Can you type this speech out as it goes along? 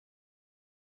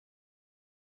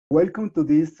Welcome to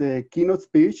this keynote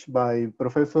speech by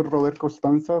Professor Robert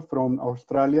Costanza from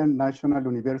Australian National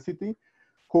University,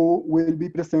 who will be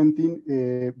presenting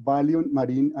Value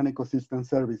Marine and Ecosystem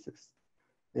Services.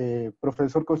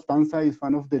 Professor Costanza is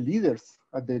one of the leaders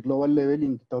at the global level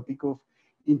in the topic of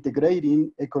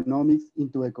integrating economics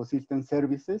into ecosystem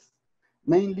services,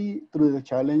 mainly through the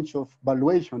challenge of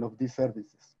valuation of these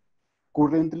services.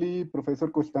 Currently, Professor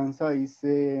Costanza is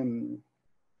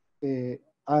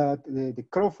at the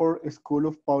Crawford School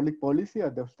of Public Policy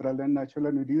at the Australian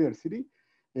National University,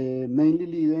 mainly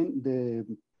leading the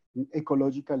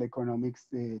ecological economics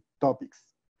topics.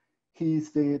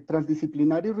 His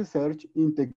transdisciplinary research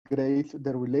integrates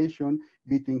the relation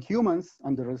between humans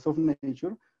and the rest of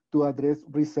nature to address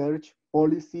research,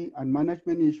 policy, and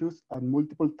management issues at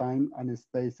multiple time and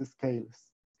space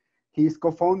scales. He is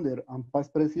co-founder and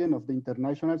past president of the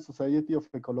International Society of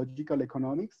Ecological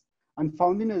Economics and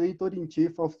founding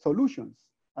editor-in-chief of Solutions,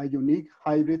 a unique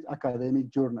hybrid academic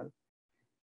journal.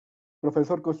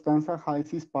 Professor Costanza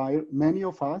has inspired many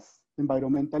of us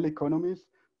environmental economists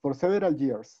for several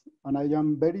years, and I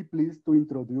am very pleased to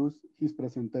introduce his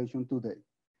presentation today.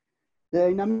 The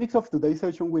dynamics of today's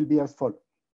session will be as follows.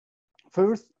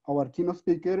 First, our keynote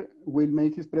speaker will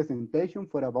make his presentation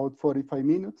for about 45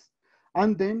 minutes,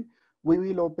 and then we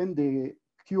will open the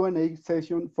Q&A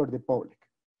session for the public.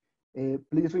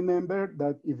 Please remember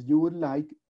that if you would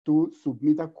like to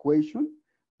submit a question,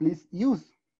 please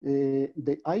use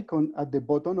the icon at the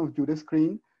bottom of your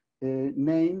screen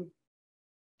named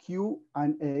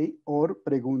Q&A or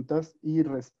preguntas y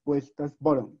respuestas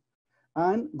button,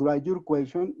 and write your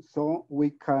question so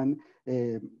we can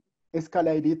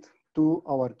escalate it to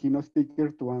our keynote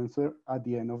speaker to answer at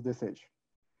the end of the session.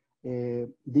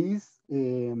 This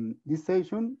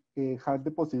session has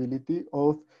the possibility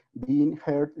of being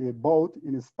heard both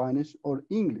in Spanish or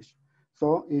English.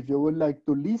 So if you would like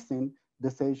to listen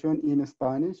the session in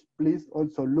Spanish, please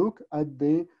also look at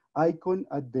the icon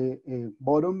at the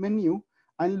bottom menu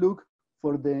and look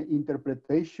for the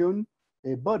interpretation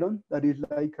button that is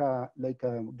like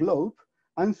a globe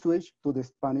and switch to the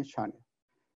Spanish channel.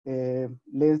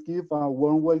 Let's give a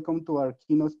warm welcome to our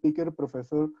keynote speaker,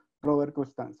 Professor Robert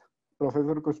Costanza.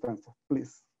 Professor Costanza,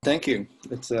 please. Thank you.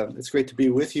 It's great to be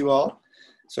with you all.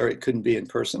 Sorry it couldn't be in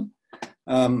person,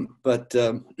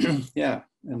 yeah,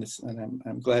 and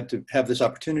I'm glad to have this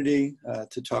opportunity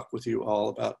to talk with you all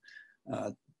about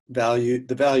the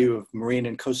value of marine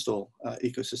and coastal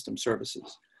ecosystem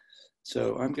services.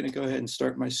 So I'm going to go ahead and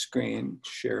start my screen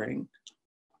sharing.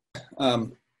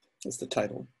 That's the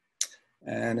title.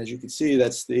 And as you can see,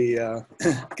 that's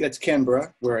that's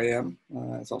Canberra, where I am.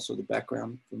 It's also the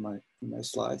background for my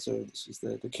slide. So this is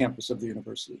the campus of the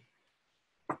university.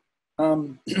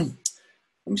 Let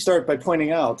me start by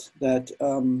pointing out that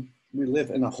we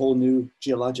live in a whole new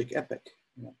geologic epoch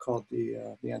called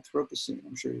the Anthropocene.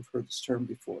 I'm sure you've heard this term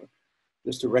before,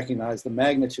 just to recognize the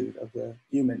magnitude of the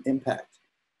human impact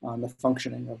on the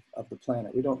functioning of the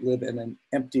planet. We don't live in an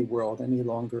empty world any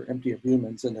longer, empty of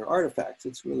humans and their artifacts.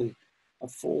 It's really a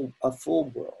full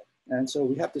world. And so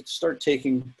we have to start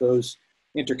taking those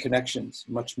interconnections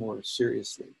much more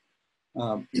seriously.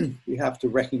 We have to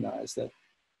recognize that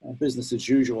business as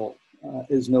usual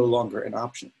is no longer an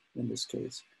option in this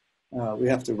case. We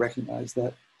have to recognize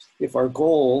that if our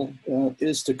goal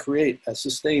is to create a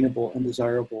sustainable and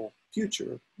desirable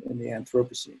future in the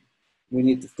Anthropocene, we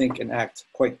need to think and act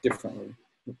quite differently.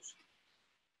 Oops.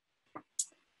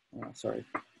 Sorry.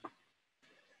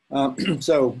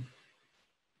 So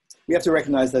we have to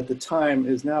recognize that the time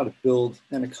is now to build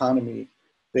an economy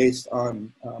based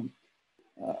on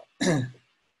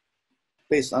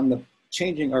the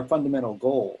changing our fundamental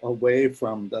goal away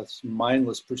from this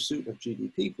mindless pursuit of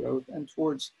GDP growth and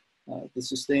towards the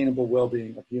sustainable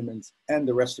well-being of humans and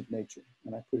the rest of nature.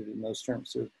 And I put it in those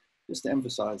terms. So just to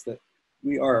emphasize that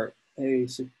we're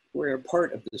a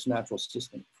part of this natural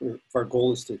system. If our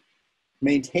goal is to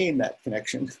maintain that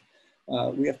connection,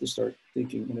 we have to start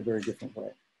thinking in a very different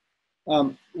way.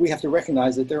 We have to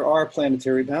recognize that there are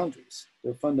planetary boundaries.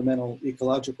 There are fundamental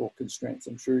ecological constraints.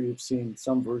 I'm sure you've seen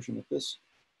some version of this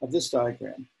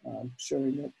diagram,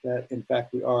 showing that in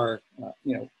fact we are,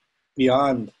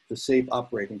 beyond the safe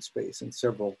operating space in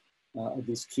several of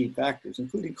these key factors,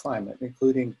 including climate,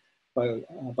 including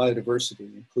biodiversity,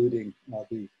 including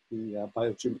the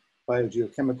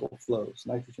biogeochemical flows,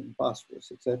 nitrogen,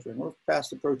 phosphorus, etc. And we're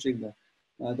fast approaching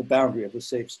the boundary of the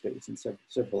safe space in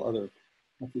several other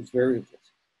of these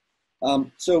variables.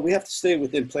 So we have to stay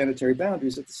within planetary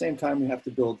boundaries. At the same time, we have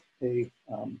to build a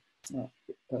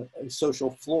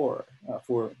social floor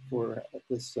for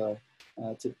this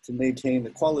to maintain the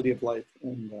quality of life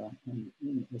and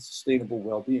the sustainable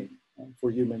well-being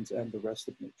for humans and the rest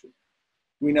of nature.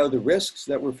 We know the risks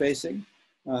that we're facing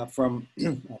from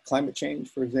climate change,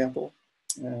 for example,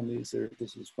 and this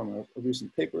is from a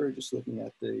recent paper just looking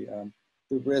at the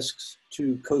risks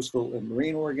to coastal and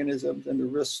marine organisms and the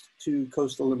risks to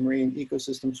coastal and marine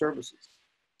ecosystem services.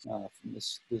 From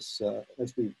as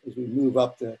we move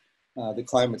up the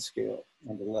climate scale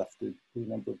on the left, the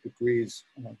number of degrees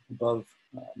above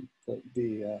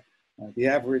the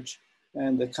average,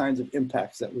 and the kinds of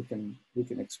impacts that we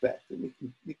can expect. And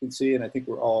you can see, and I think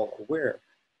we're all aware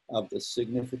of the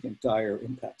significant dire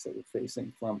impacts that we're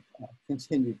facing from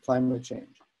continued climate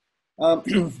change.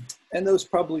 And those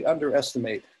probably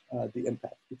underestimate the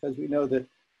impact, because we know that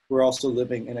we're also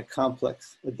living in a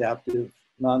complex, adaptive,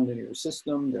 nonlinear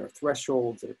system. There are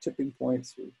thresholds, there are tipping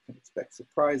points, we can expect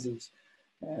surprises.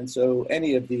 And so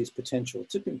any of these potential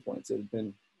tipping points that have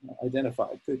been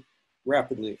identified could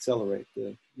rapidly accelerate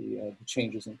the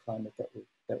changes in climate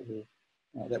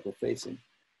that we're facing.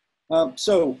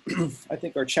 So I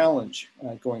think our challenge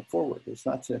going forward is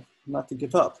not to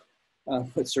give up,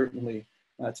 but certainly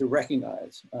to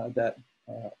recognize that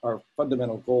our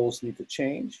fundamental goals need to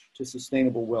change to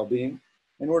sustainable well-being.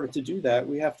 In order to do that,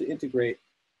 we have to integrate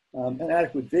an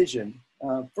adequate vision,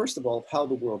 first of all, of how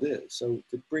the world is. So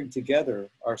to bring together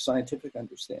our scientific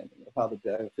understanding of how the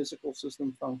biophysical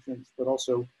system functions, but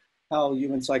also how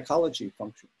human psychology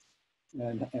functions,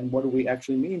 and what do we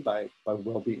actually mean by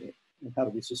well-being, and how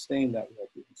do we sustain that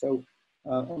well-being. So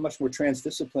a much more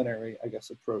transdisciplinary, I guess,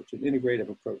 approach, an integrative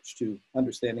approach to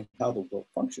understanding how the world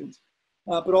functions,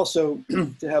 but also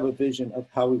to have a vision of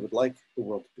how we would like the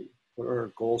world to be. What are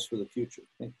our goals for the future?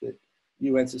 I think that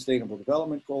UN Sustainable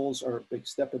Development Goals are a big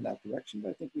step in that direction, but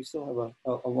I think we still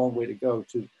have a long way to go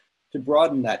to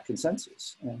broaden that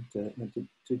consensus and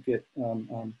to get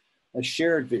a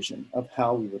shared vision of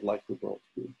how we would like the world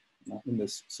to be in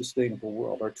this sustainable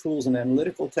world. Our tools and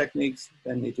analytical techniques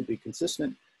then need to be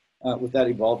consistent with that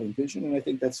evolving vision, and I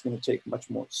think that's going to take much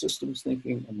more systems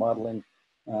thinking and modeling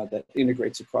that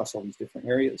integrates across all these different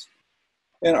areas.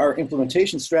 And our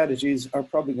implementation strategies are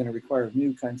probably going to require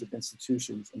new kinds of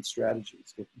institutions and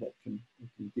strategies that can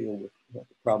deal with the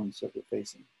problems that we're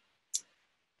facing.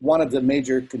 One of the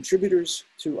major contributors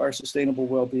to our sustainable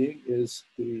well-being is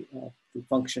the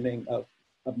functioning of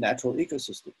natural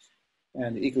ecosystems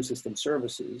and the ecosystem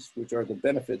services, which are the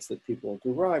benefits that people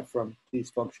derive from these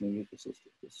functioning ecosystems.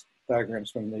 This diagram's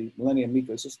from the Millennium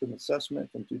Ecosystem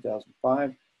Assessment from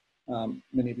 2005.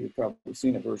 Many of you have probably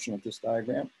seen a version of this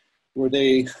diagram, where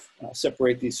they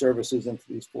separate these services into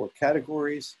these four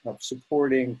categories of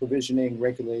supporting, provisioning,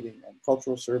 regulating, and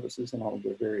cultural services, and all of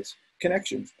their various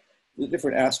connections, the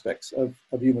different aspects of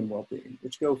human well-being,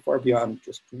 which go far beyond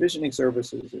just provisioning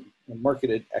services and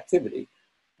marketed activity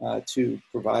to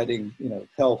providing,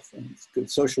 health and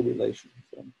good social relations.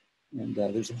 And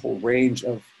there's a whole range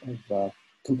of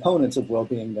components of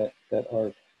well-being that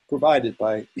are provided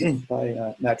by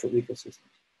natural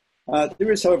ecosystems.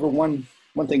 There is, however, one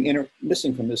thing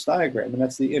missing from this diagram, and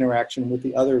that's the interaction with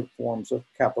the other forms of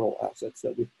capital assets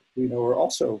that we know are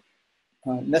also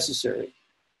necessary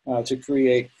to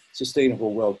create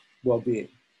sustainable well-being.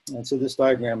 And so this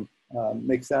diagram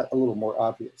makes that a little more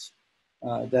obvious,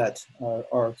 that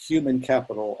our human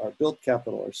capital, our built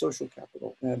capital, our social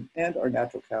capital, and our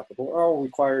natural capital are all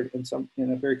required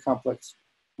in a very complex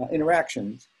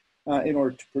interactions in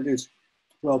order to produce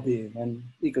well-being. And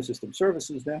ecosystem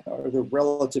services then are the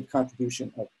relative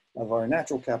contribution of our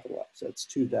natural capital assets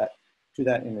to that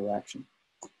interaction.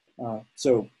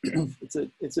 So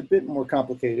it's a bit more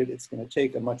complicated. It's going to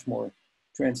take a much more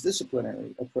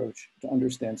transdisciplinary approach to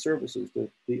understand services.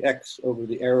 The X over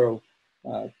the arrow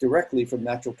directly from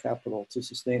natural capital to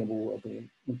sustainable well-being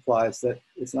implies that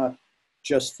it's not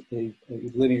just a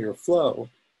linear flow.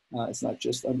 It's not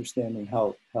just understanding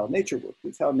how nature works.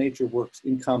 It's how nature works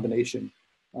in combination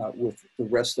with the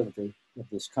rest of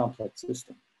this complex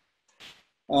system.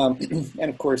 And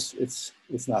of course, it's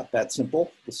not that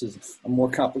simple. This is a more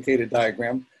complicated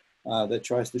diagram that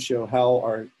tries to show how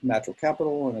our natural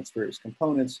capital and its various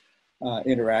components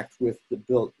interact with the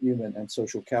built human and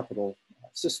social capital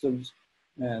systems,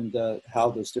 and how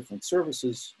those different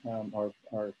services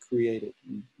are created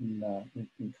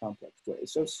in complex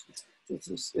ways. So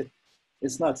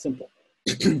it's not simple.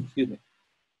 Excuse me.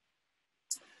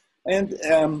 And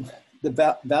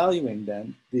the valuing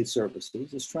then these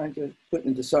services is trying to put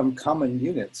into some common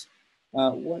units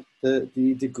what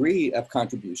the degree of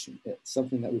contribution is,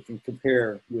 something that we can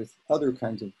compare with other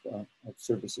kinds of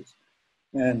services.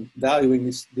 And valuing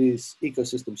these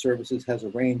ecosystem services has a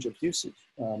range of usage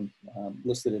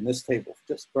listed in this table,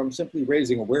 just from simply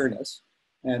raising awareness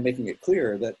and making it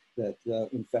clear that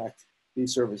in fact,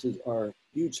 these services are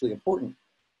hugely important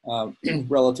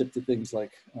relative to things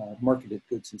like marketed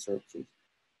goods and services,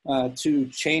 to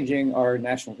changing our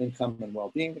national income and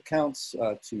well-being accounts,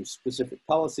 to specific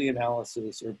policy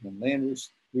analysis, urban and land use,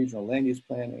 regional land use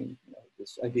planning,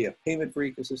 this idea of payment for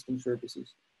ecosystem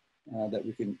services, that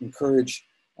we can encourage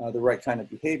the right kind of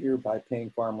behavior by paying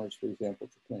farmers, for example,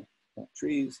 to plant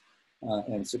trees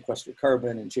and sequester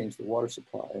carbon and change the water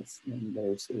supplies. And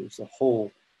there's a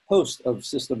whole host of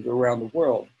systems around the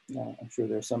world. I'm sure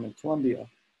there's some in Colombia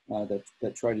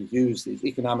that try to use these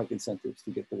economic incentives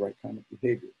to get the right kind of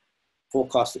behavior. Full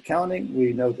cost accounting,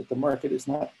 we know that the market is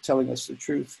not telling us the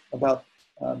truth about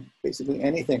basically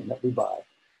anything that we buy,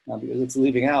 because it's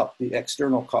leaving out the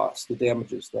external costs, the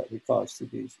damages that we cause to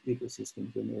these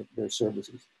ecosystems and their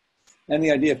services. And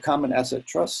the idea of common asset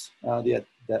trust,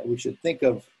 that we should think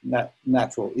of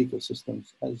natural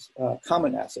ecosystems as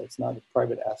common assets, not as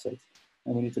private assets,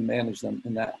 and we need to manage them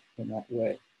in that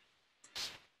way.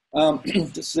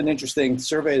 This is an interesting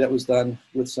survey that was done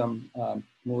with some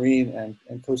marine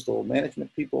and coastal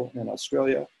management people in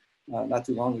Australia not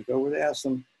too long ago, where they asked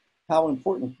them how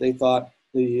important they thought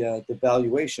the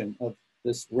valuation of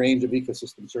this range of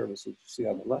ecosystem services you see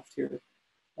on the left here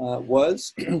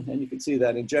was. And you can see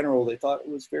that in general, they thought it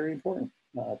was very important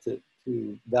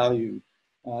to value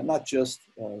not just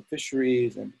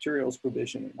fisheries and materials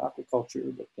provision and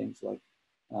aquaculture, but things like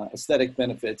aesthetic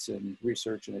benefits and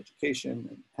research and education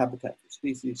and habitat for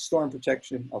species, storm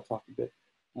protection, I'll talk a bit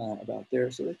about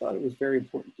there. So they thought it was very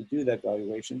important to do that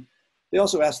valuation. They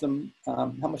also asked them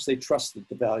how much they trusted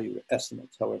the value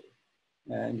estimates, however.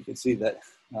 And you can see that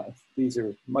these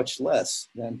are much less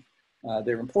than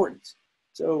their importance.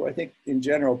 So I think in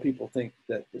general, people think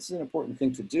that this is an important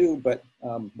thing to do, but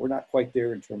we're not quite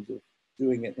there in terms of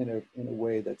doing it in a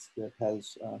way that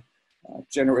has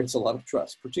generates a lot of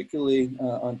trust, particularly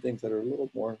on things that are a little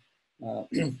more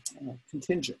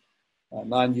contingent,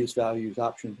 non-use values,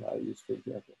 option values, for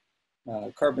example.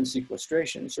 Carbon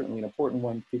sequestration is certainly an important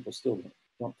one. People still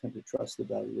don't tend to trust the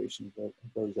valuation of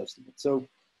those estimates. So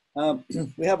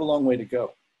we have a long way to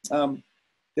go.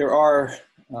 There are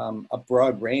a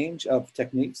broad range of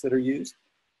techniques that are used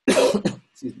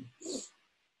excuse me,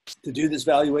 to do this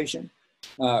valuation.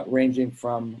 Ranging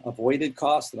from avoided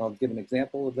cost, and I'll give an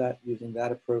example of that using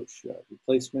that approach,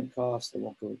 replacement cost. I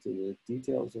won't go into the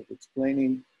details of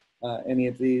explaining any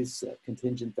of these.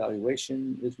 Contingent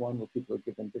valuation is one where people are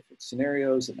given different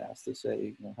scenarios and asked to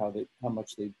say how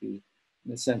much they'd be,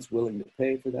 in a sense, willing to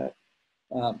pay for that.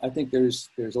 I think there's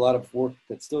a lot of work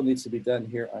that still needs to be done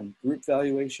here on group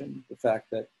valuation. The fact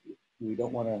that we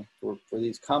don't want to, for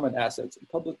these common assets and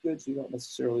public goods, we don't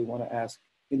necessarily want to ask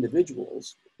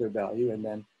individuals their value and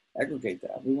then aggregate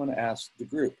that. We want to ask the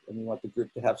group, and we want the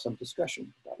group to have some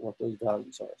discussion about what those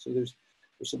values are. So there's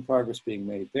some progress being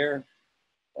made there.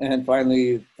 And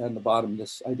finally, on the bottom,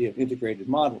 this idea of integrated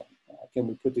modeling. Can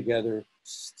we put together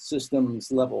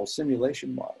systems level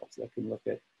simulation models that can look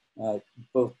at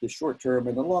both the short-term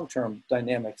and the long-term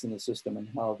dynamics in the system and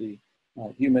how the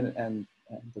human and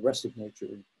the rest of nature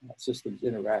systems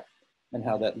interact and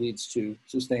how that leads to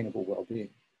sustainable well-being.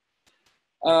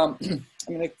 I'm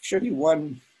going to show you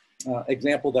one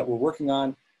example that we're working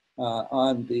on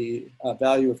the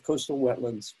value of coastal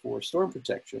wetlands for storm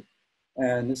protection.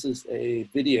 And this is a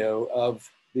video of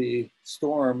the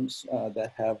storms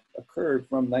that have occurred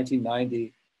from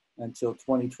 1990 until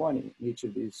 2020, each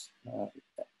of these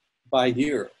by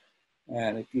year.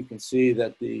 And if you can see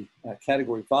that the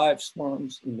category 5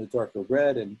 storms in the darker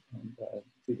red and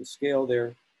see the scale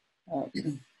there,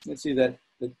 you can see that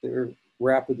they're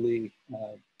rapidly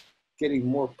getting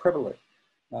more prevalent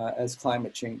as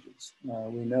climate changes.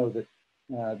 We know that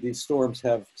these storms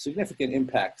have significant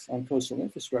impacts on coastal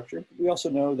infrastructure. We also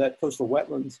know that coastal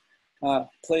wetlands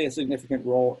play a significant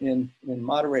role in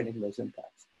moderating those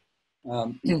impacts.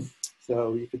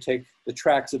 So you could take the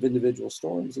tracks of individual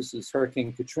storms. This is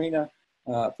Hurricane Katrina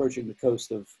approaching the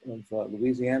coast of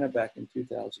Louisiana back in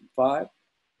 2005,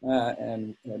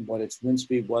 and what its wind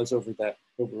speed was over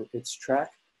its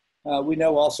track. We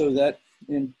know also that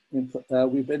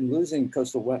we've been losing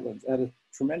coastal wetlands at a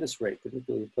tremendous rate,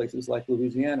 particularly in places like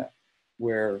Louisiana,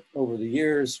 where over the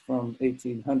years from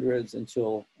 1800s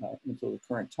until the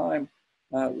current time,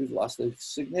 we've lost a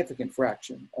significant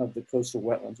fraction of the coastal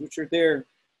wetlands, which are there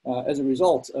as a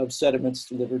result of sediments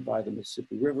delivered by the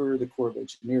Mississippi River. The Corps of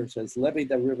Engineers has levied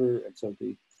that river, and so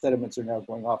the sediments are now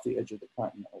going off the edge of the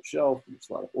continental shelf. There's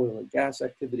a lot of oil and gas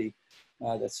activity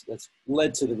that's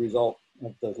led to the result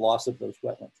of the loss of those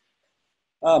wetlands.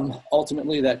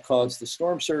 Ultimately, that caused the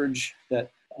storm surge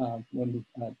that when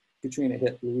Katrina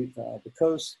hit the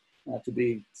coast to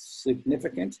be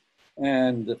significant,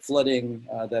 and the flooding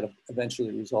that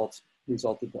eventually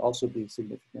resulted to also be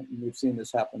significant. And we've seen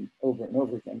this happen over and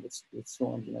over again with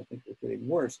storms, and I think they're getting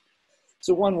worse.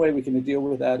 So one way we can deal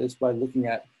with that is by looking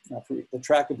at for the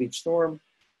track of each storm.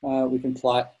 We can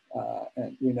plot,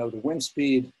 and we know the wind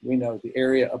speed, we know the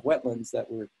area of wetlands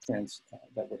that were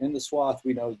in the swath,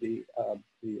 we know the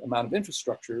amount of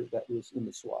infrastructure that was in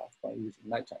the swath by using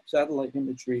nighttime satellite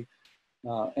imagery,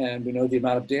 and we know the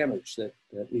amount of damage that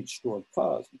each storm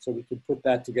caused. And so we could put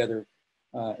that together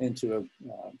into a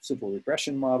simple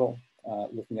regression model,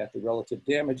 looking at the relative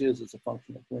damages as a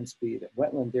function of wind speed and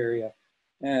wetland area.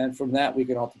 And from that, we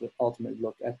can ultimately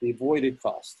look at the avoided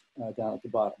cost down at the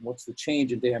bottom. What's the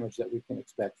change in damage that we can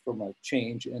expect from a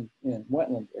change in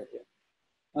wetland area?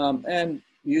 And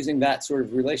using that sort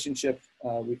of relationship,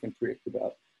 we can predict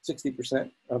about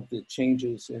 60% of the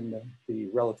changes in the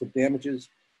relative damages.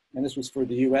 And this was for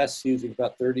the US using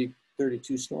about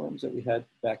 32 storms that we had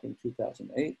back in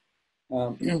 2008.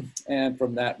 And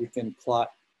from that, we can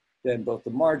plot then both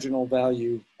the marginal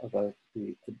value of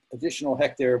the additional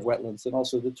hectare of wetlands and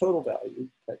also the total value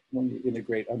that when you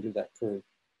integrate under that curve.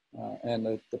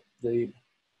 And the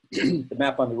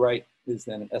map on the right is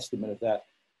then an estimate of that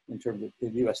in terms of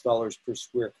in US dollars per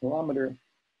square kilometer.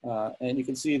 And you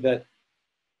can see that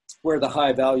where the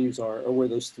high values are, or where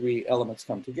those three elements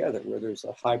come together, where there's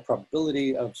a high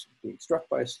probability of being struck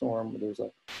by a storm, where there's a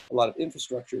lot of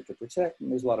infrastructure to protect, and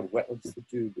there's a lot of wetlands to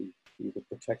do the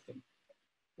protecting.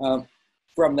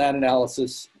 From that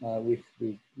analysis,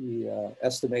 we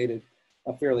estimated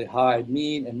a fairly high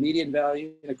mean and median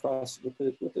value across with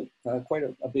quite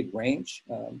a big range.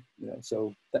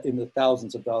 So in the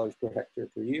thousands of dollars per hectare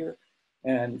per year,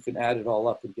 and you can add it all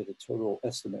up and get a total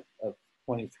estimate of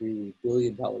 $23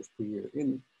 billion per year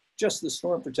in just the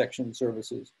storm protection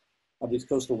services of these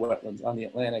coastal wetlands on the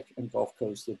Atlantic and Gulf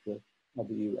Coast of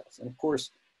the US. And of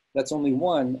course, that's only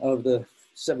one of the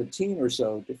 17 or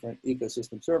so different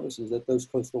ecosystem services that those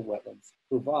coastal wetlands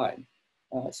provide.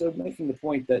 So making the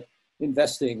point that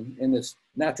investing in this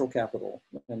natural capital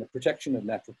and the protection of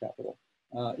natural capital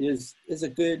is a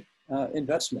good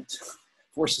investment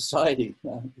for society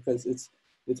because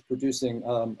it's producing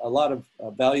a lot of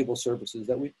valuable services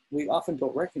that we often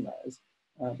don't recognize,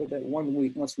 but that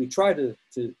once we try to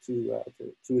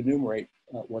enumerate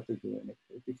what they're doing,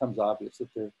 it becomes obvious that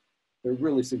they're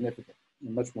really significant,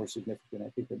 and much more significant, I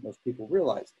think, than most people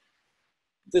realize.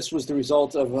 This was the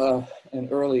result of an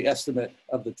early estimate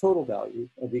of the total value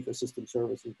of ecosystem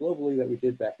services globally that we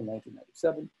did back in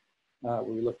 1997, where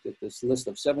we looked at this list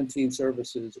of 17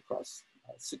 services across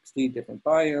 16 different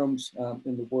biomes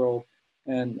in the world,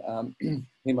 and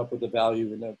came up with a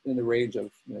value in the range of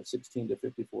 16 to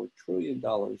 $54 trillion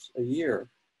a year,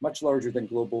 much larger than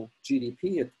global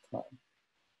GDP at the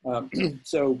time.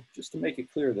 So just to make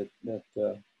it clear that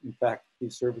in fact,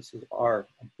 these services are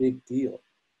a big deal.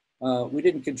 We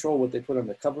didn't control what they put on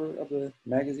the cover of the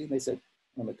magazine. They said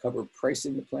on the cover,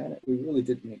 pricing the planet. We really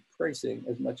didn't mean pricing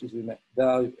as much as we meant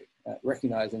valuing,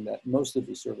 recognizing that most of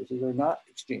these services are not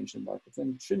exchanged in markets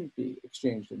and shouldn't be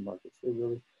exchanged in markets. They're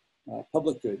really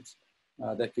public goods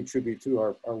that contribute to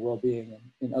our well-being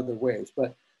in other ways.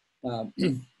 But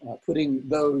putting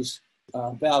those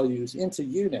values into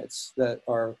units that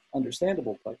are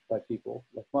understandable by people,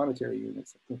 like monetary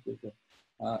units, I think is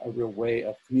a real way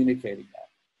of communicating that.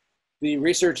 The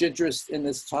research interest in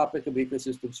this topic of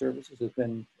ecosystem services has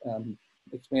been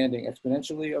expanding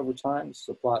exponentially over time. This is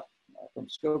a plot from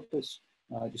Scopus,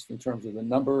 just in terms of the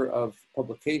number of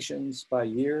publications by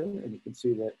year. And you can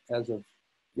see that as of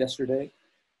yesterday,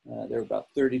 there are about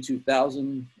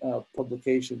 32,000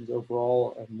 publications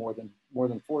overall, and more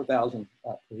than 4,000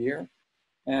 per year.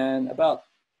 And about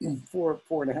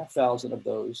 4,500 of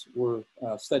those were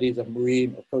studies of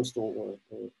marine or coastal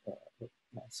or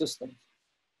systems.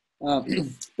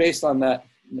 Based on that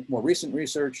more recent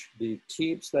research, the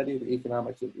TEEB study, the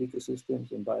Economics of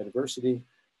Ecosystems and Biodiversity,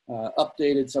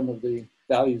 updated some of the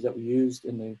values that we used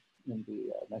in the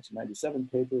 1997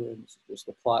 paper, and this is just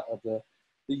a plot of the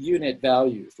unit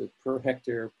values, the per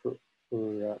hectare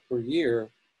per year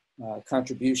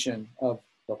contribution of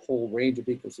the whole range of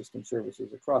ecosystem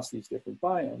services across these different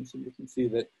biomes. And you can see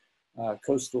that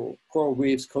coastal coral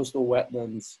reefs, coastal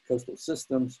wetlands, coastal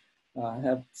systems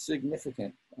have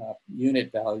significant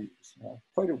unit values,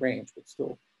 quite a range, but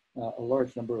still a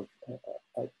large number of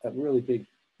really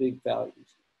big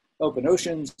values. Open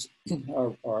oceans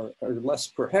are less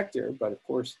per hectare, but of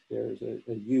course there's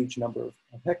a huge number of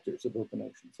hectares of open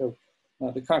ocean. So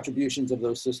the contributions of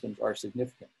those systems are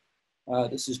significant.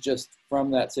 This is just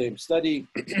from that same study,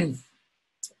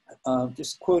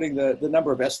 just quoting the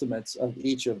number of estimates of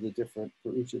each of the different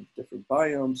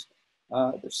biomes.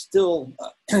 There's still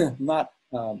not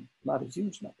a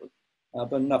huge number,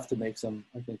 but enough to make some,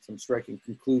 I think, some striking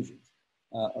conclusions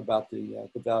about the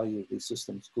value of these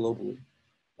systems globally.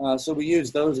 So we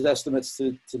use those estimates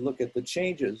to look at the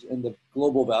changes in the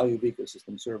global value of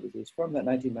ecosystem services from that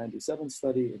 1997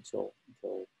 study until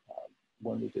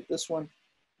when we did this one,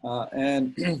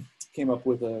 and came up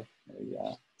with a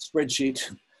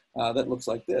spreadsheet that looks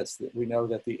like this. That we know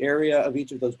that the area of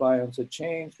each of those biomes had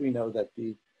changed. We know that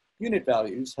the unit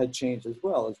values had changed as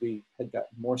well. As we had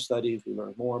gotten more studies, we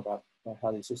learned more about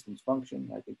how these systems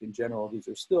function. I think in general, these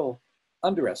are still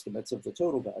underestimates of the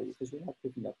total value because we're not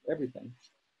picking up everything.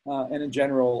 And in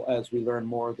general, as we learn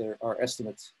more, our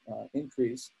estimates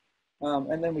increase.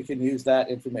 And then we can use that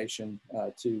information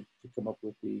to come up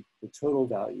with the total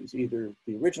values, either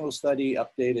the original study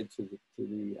updated to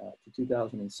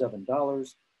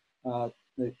 $2007,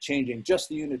 changing just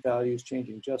the unit values,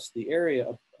 changing just the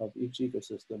area of each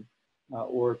ecosystem,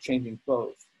 or changing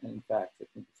both. And in fact, I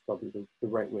think it's probably the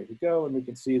right way to go. And we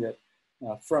can see that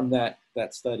from that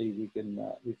study, we can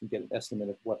get an estimate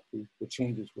of what the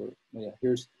changes were. Yeah,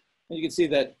 and you can see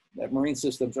that marine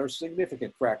systems are a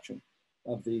significant fraction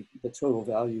of the total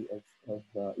value of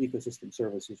ecosystem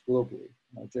services globally,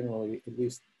 generally at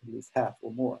least half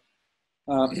or more.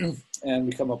 And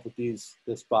we come up with this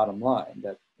bottom line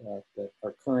that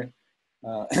our current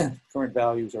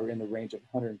values are in the range of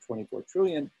 124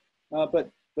 trillion, but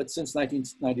since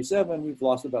 1997, we've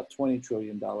lost about $20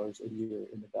 trillion a year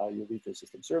in the value of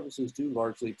ecosystem services, due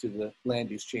largely to the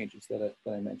land use changes that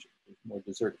I mentioned. There's more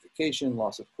desertification,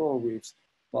 loss of coral reefs,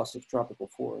 loss of tropical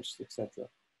forests, etc.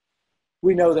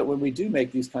 We know that when we do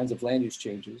make these kinds of land use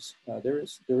changes, there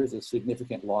is a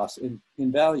significant loss in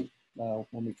value.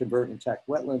 When we convert intact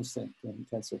wetlands to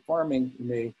intensive farming, we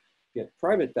may get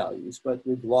private values, but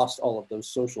we've lost all of those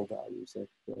social values that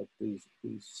these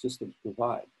systems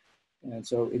provide. And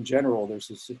so in general, there's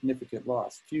a significant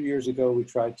loss. A few years ago, we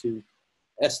tried to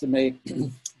estimate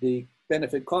the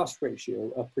benefit cost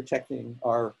ratio of protecting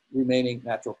our remaining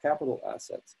natural capital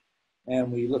assets.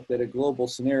 And we looked at a global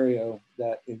scenario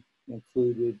that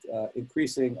included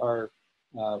increasing our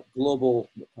global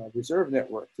reserve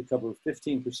network to cover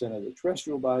 15% of the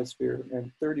terrestrial biosphere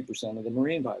and 30% of the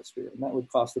marine biosphere. And that would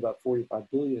cost about $45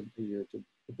 billion a year to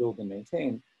build and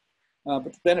maintain. But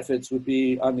the benefits would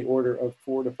be on the order of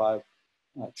 4 to 5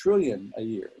 trillion a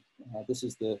year. This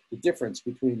is the difference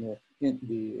between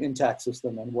the intact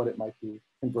system and what it might be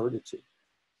converted to.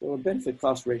 So a benefit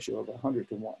cost ratio of 100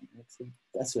 to 1.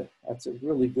 That's a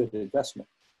really good investment.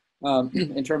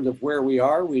 In terms of where we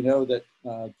are, we know that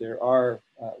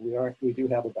we do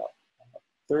have about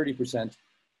 30%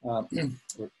 or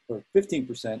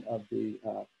 15% of the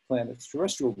planet's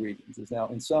terrestrial regions is now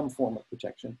in some form of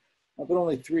protection, but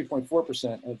only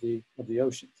 3.4% of the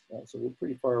oceans. So we're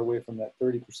pretty far away from that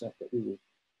 30% that we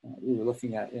were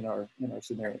looking at in our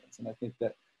scenarios. And I think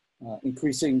that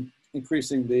increasing the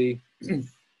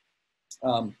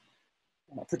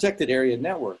protected area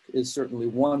network is certainly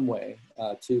one way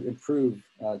to improve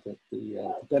the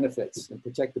benefits and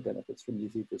protect the benefits from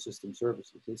these ecosystem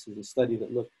services. This is a study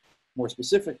that looked more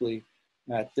specifically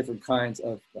at different kinds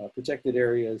of protected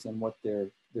areas and what their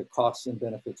costs and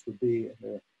benefits would be.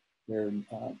 And their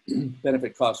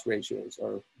benefit cost ratios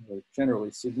are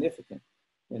generally significant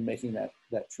in making that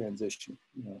transition,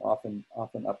 often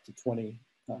up to 20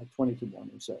 to 1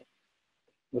 or so.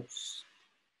 Whoops.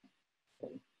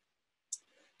 Sorry.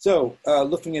 So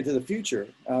looking into the future,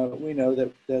 we know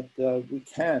that we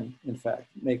can, in fact,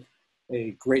 make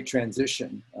a great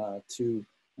transition to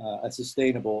a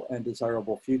sustainable and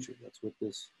desirable future. That's what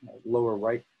this lower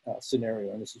right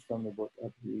scenario, and this is from the book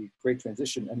of the Great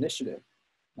Transition Initiative.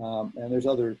 And there's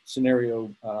other scenario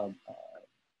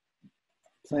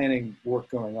planning work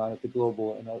going on at the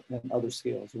global and other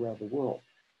scales around the world.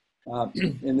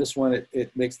 In this one,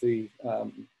 it makes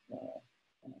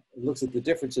it looks at the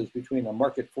differences between a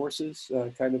market forces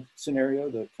kind of scenario,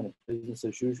 the kind of business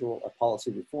as usual, a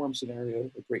policy reform scenario,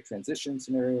 a great transition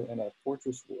scenario, and a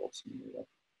fortress world scenario.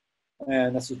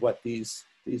 And this is what these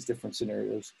different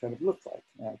scenarios kind of look like.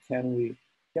 Can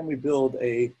we build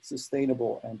a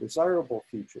sustainable and desirable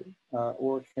future,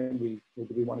 or do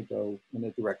we want to go in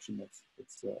a direction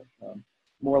that's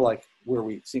more like where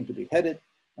we seem to be headed,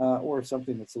 or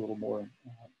something that's a little more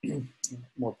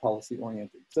more policy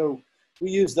oriented? So we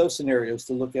use those scenarios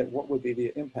to look at what would be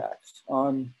the impacts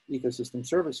on ecosystem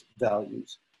service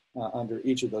values under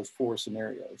each of those 4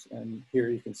 scenarios. And here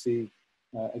you can see,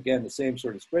 again, the same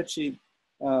sort of spreadsheet,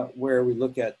 where we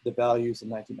look at the values in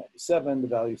 1997, the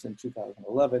values in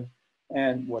 2011,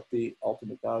 and what the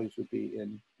ultimate values would be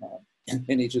in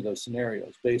each of those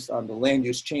scenarios based on the land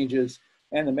use changes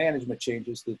and the management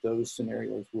changes that those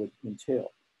scenarios would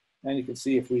entail. And you can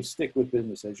see if we stick with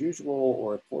business as usual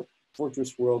or a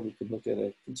fortress world, we could look at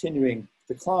a continuing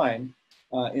decline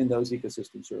in those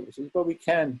ecosystem services, but we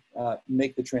can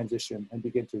make the transition and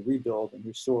begin to rebuild and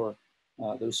restore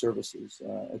those services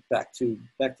back to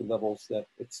levels that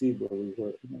exceed where we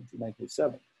were in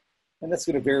 1997. And that's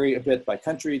going to vary a bit by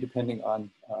country, depending on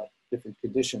different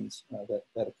conditions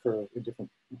that occur in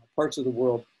different parts of the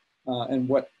world, and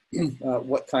what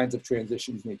kinds of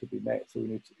transitions need to be made. So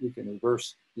we can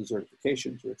reverse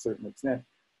desertification to a certain extent.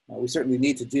 We certainly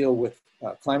need to deal with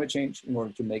climate change in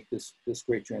order to make this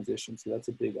great transition. So that's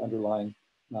a big underlying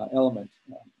element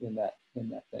in that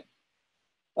thing.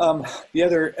 The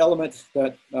other element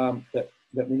that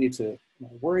we need to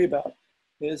worry about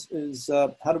is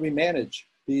how do we manage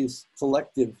these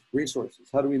collective resources?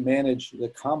 How do we manage the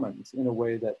commons in a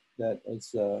way that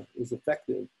is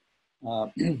effective?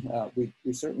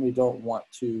 We certainly don't want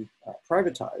to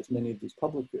privatize many of these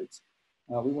public goods.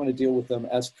 We want to deal with them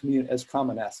as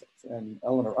common assets. And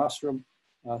Elinor Ostrom,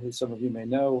 who some of you may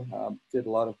know,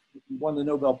 won the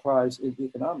Nobel Prize in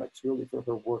economics really for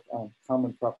her work on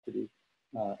common property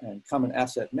and common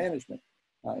asset management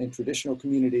in traditional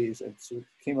communities, and sort of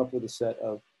came up with a set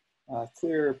of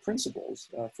clear principles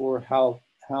for how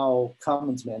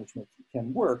commons management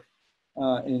can work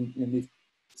in these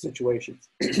situations.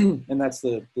 And that's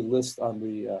the list on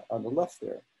the left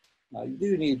there. You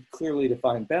do need clearly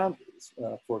defined boundaries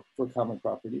for common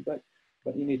property, but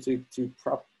you need to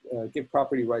give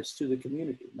property rights to the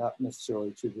community, not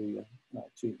necessarily to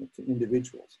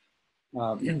individuals.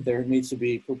 There needs to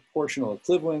be proportional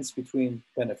equivalence between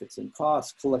benefits and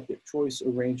costs, collective choice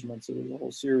arrangements, so there's a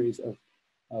whole series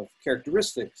of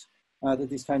characteristics that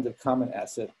these kinds of common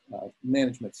asset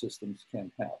management systems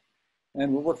can have.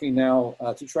 And we're working now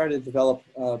to try to develop,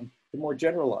 to more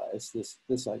generalize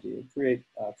this idea, create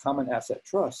common asset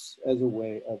trusts as a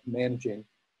way of managing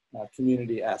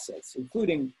community assets,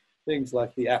 including things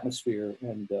like the atmosphere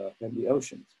and the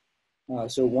oceans.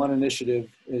 So one initiative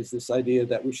is this idea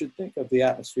that we should think of the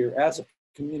atmosphere as a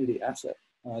community asset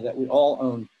that we all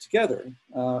own together.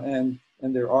 And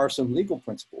there are some legal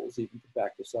principles, even to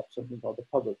back this up, something called the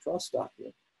public trust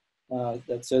doctrine,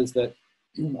 that says that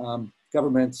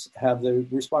governments have the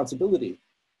responsibility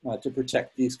to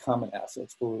protect these common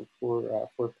assets for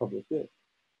public good.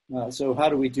 So how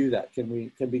do we do that? Can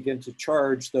we begin to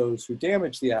charge those who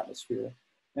damage the atmosphere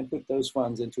and put those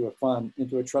funds into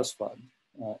a trust fund,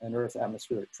 an Earth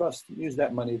Atmospheric Trust, and use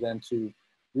that money then to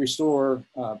restore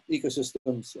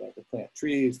ecosystems, to plant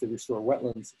trees, to restore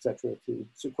wetlands, et cetera, to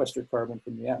sequester carbon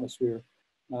from the atmosphere,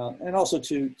 and also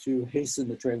to hasten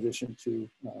the transition to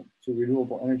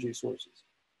renewable energy sources.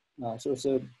 So it's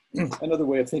another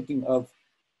way of thinking of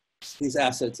these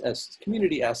assets as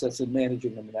community assets and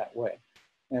managing them in that way.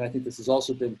 And I think this has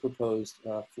also been proposed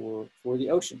for the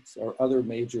oceans or other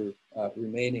major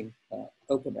remaining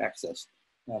open access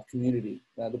community.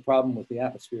 The problem with the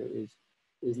atmosphere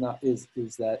is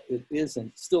that it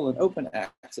isn't still an open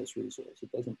access resource.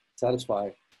 It doesn't satisfy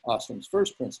Ostrom's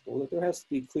first principle that there has to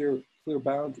be clear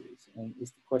boundaries. And the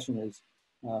question is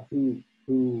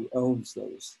who owns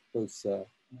those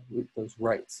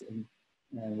rights? And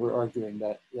we're arguing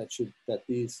that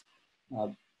these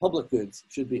public goods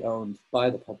should be owned by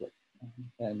the public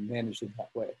and managed in that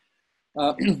way.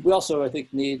 We also, I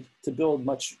think, need to build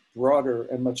much broader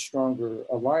and much stronger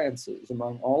alliances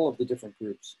among all of the different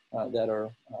groups that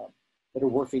are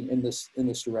working in this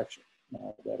direction,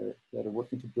 that are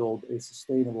working to build a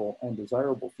sustainable and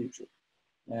desirable future.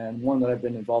 And one that I've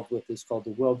been involved with is called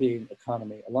the Wellbeing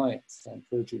Economy Alliance. I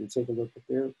encourage you to take a look at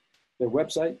their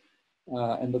website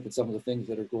and look at some of the things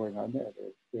that are going on there.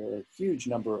 There are a huge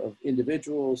number of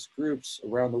individuals, groups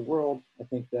around the world, I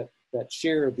think, that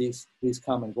share these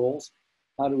common goals.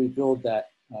 How do we build that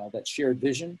shared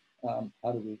vision?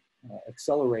 How do we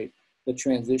accelerate the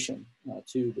transition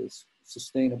to this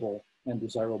sustainable and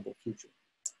desirable future?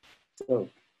 So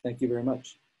thank you very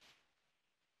much.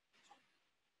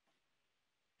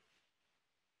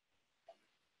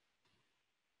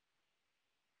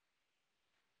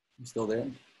 You still there?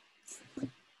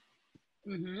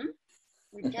 Mm-hmm.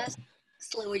 We're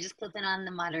just clicking on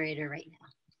the moderator right now.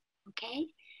 Okay.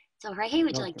 So Jorge,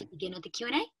 would you like to begin with the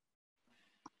Q&A?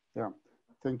 Yeah.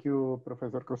 Thank you,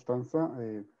 Professor Costanza.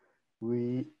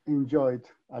 We enjoyed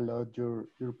a lot your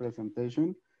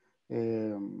presentation.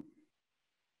 And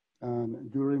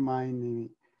you remind me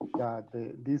that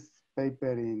this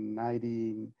paper in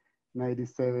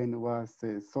 97 was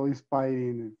so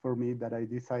inspiring for me that I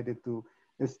decided to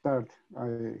start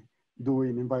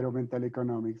doing environmental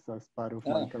economics as part of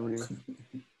my career.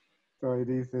 So it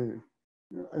is,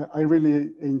 I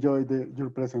really enjoyed your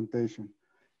presentation.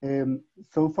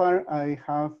 So far, I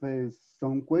have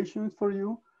some questions for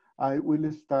you. I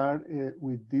will start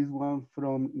with this one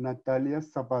from Natalia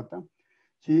Zapata.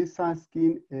 She is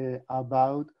asking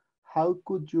about how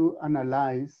could you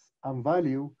analyze and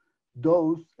value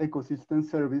those ecosystem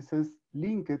services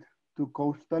linked to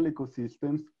coastal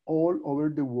ecosystems all over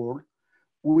the world?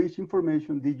 Which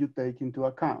information did you take into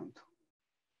account?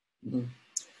 Mm-hmm.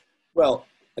 Well,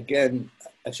 again,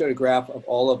 I showed a graph of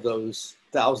all of those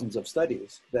thousands of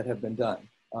studies that have been done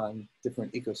on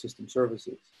different ecosystem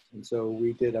services. And so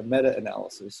we did a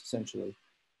meta-analysis, essentially,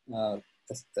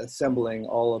 assembling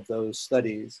all of those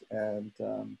studies and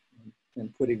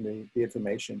putting the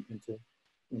information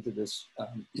into this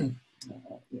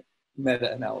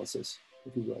meta-analysis,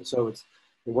 if you will. So it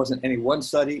wasn't any one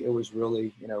study, it was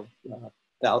really,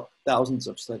 thousands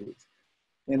of studies.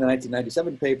 In the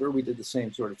 1997 paper, we did the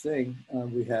same sort of thing.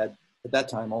 We had, at that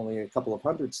time, only a couple of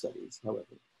hundred studies, however,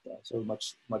 so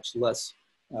much less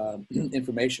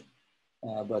information.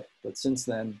 But since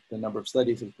then, the number of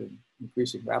studies has been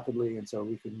increasing rapidly, and so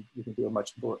we can do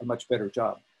a much better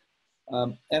job.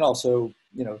 And also,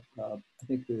 I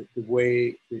think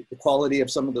the quality of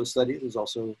some of those studies has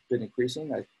also been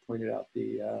increasing. I pointed out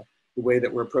the way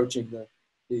that we're approaching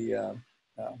the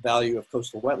value of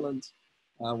coastal wetlands.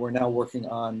 We're now working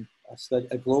on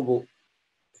a global,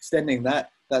 extending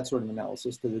that sort of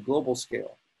analysis to the global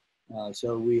scale.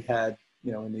 So we had,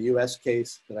 in the US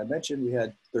case that I mentioned, we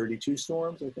had 32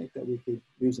 storms, I think, that we could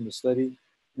use in the study.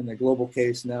 In the global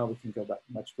case, now we can go back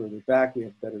much further back. We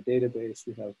have a better database.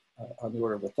 We have on the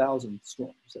order of 1,000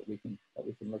 storms that we can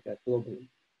look at globally.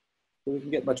 So we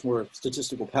can get much more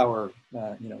statistical power,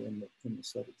 in the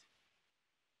studies.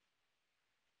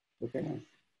 Okay. Yes.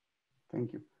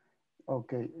 Thank you.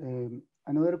 Okay,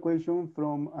 another question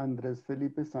from Andres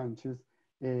Felipe Sanchez.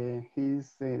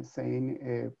 He's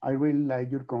saying, I really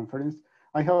like your conference.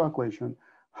 I have a question.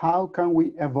 How can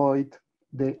we avoid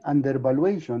the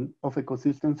undervaluation of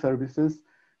ecosystem services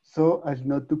so as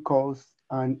not to cause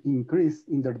an increase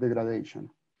in their degradation?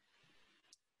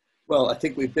 Well, I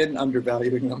think we've been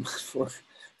undervaluing them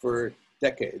for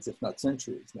decades, if not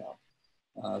centuries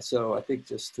now. So I think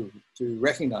just to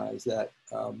recognize that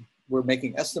we're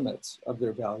making estimates of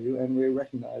their value, and we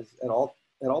recognize at all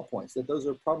points that those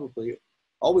are probably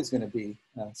always going to be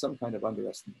some kind of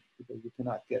underestimate, because you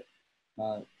cannot get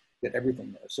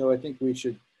everything there. So I think we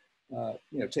should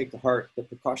take to heart the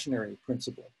precautionary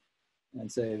principle and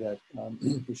say that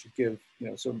we should give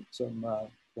some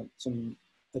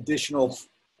additional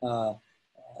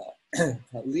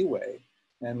leeway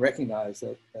and recognize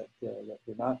that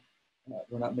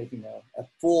we're not making a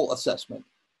full assessment.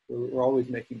 We're always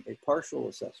making a partial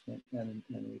assessment and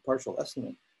a partial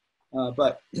estimate.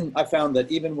 But I found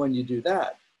that even when you do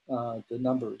that, the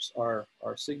numbers are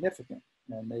significant,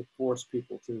 and they force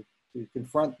people to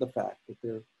confront the fact that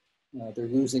they're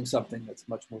losing something that's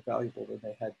much more valuable than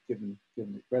they had given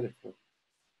the credit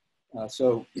for.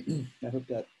 So I hope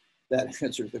that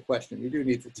answers the question. You do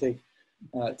need to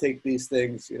take these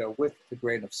things, with a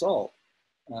grain of salt.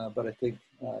 But I think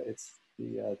it's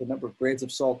the number of grains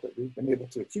of salt that we've been able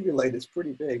to accumulate is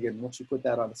pretty big, and once you put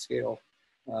that on a scale,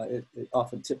 it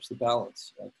often tips the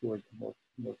balance toward a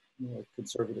more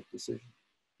conservative decision,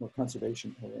 more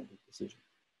conservation-oriented decision.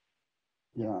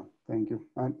 Yeah, thank you.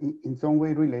 And in some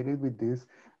way related with this,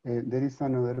 there is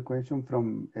another question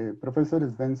from Professor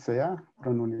Sven Sea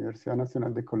from Universidad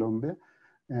Nacional de Colombia,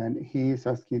 and he is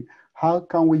asking, how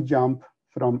can we jump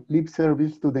from lip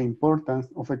service to the importance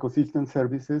of ecosystem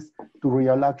services to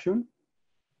real action?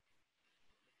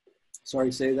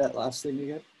 Sorry, say that last thing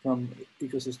again. From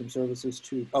ecosystem services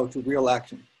to real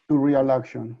action. To real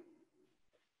action.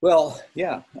 Well,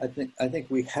 yeah, I think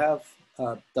we have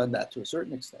done that to a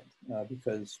certain extent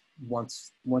because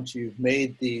once you've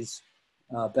made these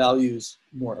values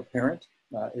more apparent,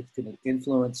 it can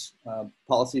influence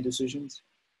policy decisions.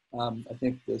 I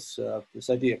think this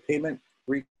idea of payment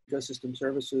for ecosystem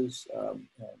services,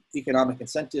 economic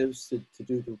incentives to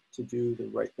do the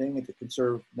right thing and to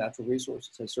conserve natural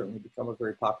resources has certainly become a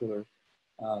very popular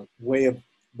way of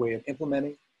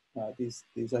implementing these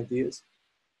ideas.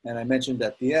 And I mentioned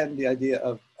at the end the idea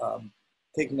of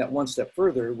taking that one step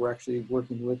further. We're actually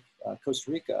working with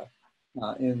Costa Rica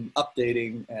in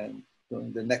updating and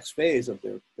doing the next phase of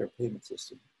their payment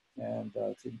system, and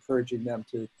to encouraging them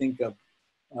to think of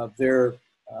their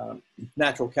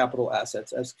natural capital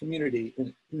assets as community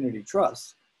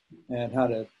trusts, and how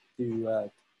to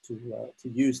to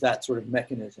use that sort of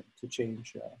mechanism to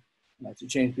change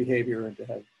behavior and to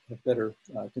have better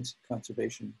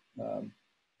conservation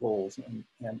goals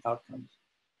and outcomes.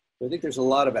 So I think there's a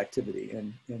lot of activity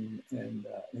in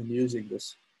using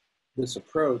this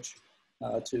approach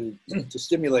to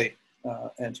stimulate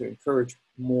and to encourage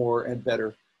more and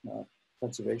better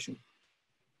conservation.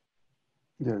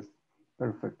 Yes,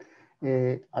 perfect.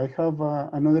 I have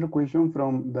another question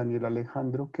from Daniel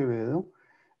Alejandro Quevedo.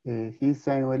 He's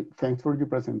saying, well, thanks for your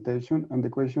presentation. And the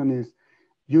question is,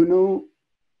 you know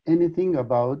anything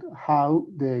about how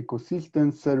the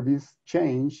ecosystem service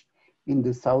change in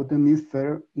the Southern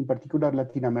Hemisphere, in particular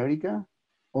Latin America?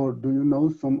 Or do you know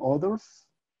some others?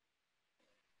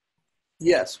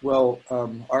 Yes, well,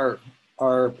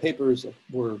 our papers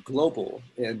were global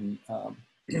in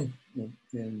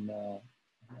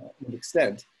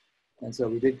extent. And so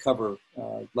we did cover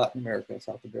Latin America,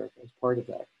 South America as part of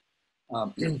that.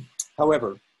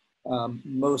 However,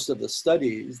 most of the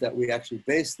studies that we actually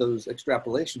based those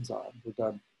extrapolations on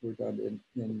were done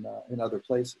in other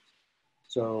places.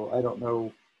 So I don't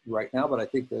know right now, but I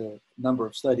think the number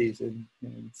of studies in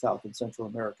South and Central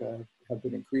America have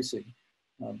been increasing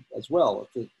as well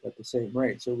at the same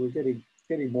rate. So we're getting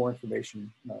more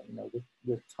information,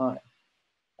 with time.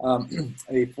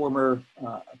 A former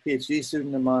PhD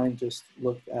student of mine just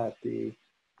looked at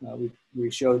we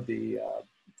showed the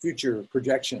future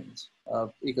projections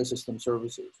of ecosystem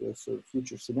services with sort of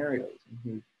future scenarios.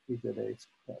 And he did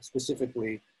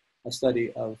specifically a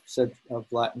study of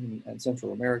Latin and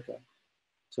Central America.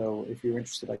 So if you're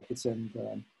interested, I could send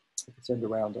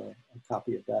around a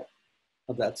copy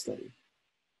of that study.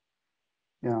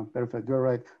 Yeah, perfect. You're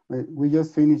right. We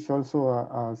just finished also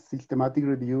a systematic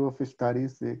review of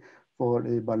studies for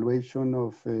evaluation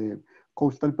of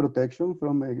coastal protection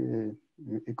from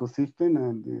ecosystem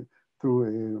and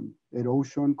through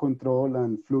erosion control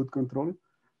and flood control.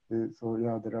 So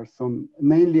yeah, there are some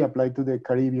mainly applied to the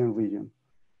Caribbean region.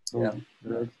 So yeah,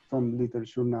 there's some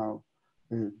literature now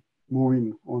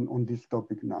moving on this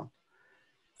topic now.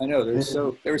 I know there's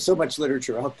so much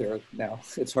literature out there now.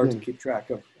 It's hard to keep track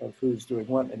of who's doing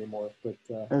what anymore. But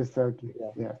exactly,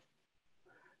 yeah.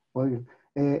 Well,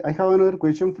 I have another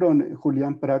question from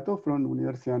Julián Prato from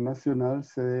Universidad Nacional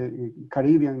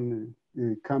Caribbean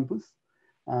campus,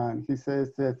 and he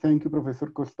says, "Thank you, Professor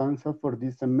Costanza, for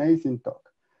this amazing talk."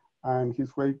 And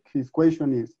his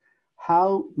question is,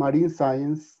 how marine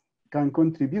science can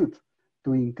contribute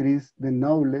to increase the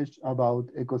knowledge about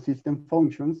ecosystem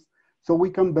functions so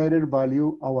we can better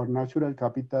value our natural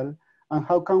capital, and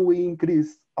how can we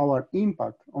increase our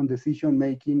impact on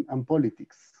decision-making and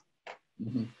politics?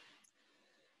 Mm-hmm.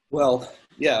 Well,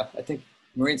 yeah, I think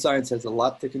marine science has a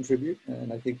lot to contribute,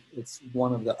 and I think it's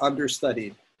one of the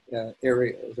understudied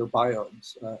areas or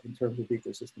biomes in terms of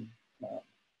ecosystem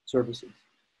services.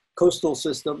 Coastal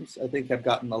systems, I think, have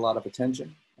gotten a lot of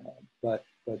attention, but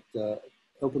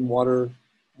open water,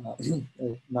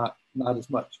 not as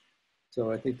much. So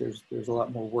I think there's a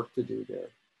lot more work to do there.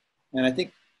 And I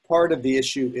think part of the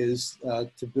issue is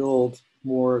to build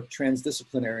more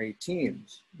transdisciplinary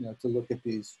teams, to look at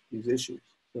these issues.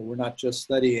 So we're not just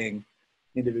studying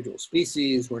individual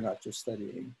species, we're not just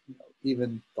studying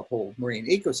even the whole marine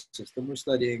ecosystem, we're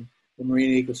studying the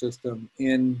marine ecosystem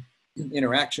in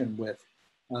interaction with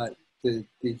the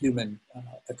human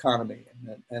economy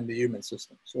and the human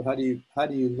system. So how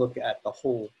do you look at the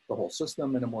whole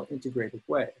system in a more integrated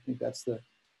way? I think that's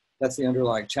the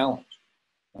underlying challenge.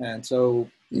 And so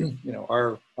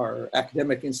our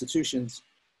academic institutions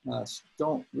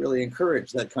don't really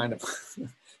encourage that kind of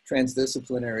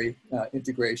transdisciplinary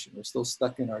integration. We're still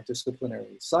stuck in our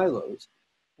disciplinary silos.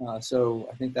 So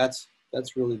I think that's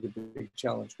really the big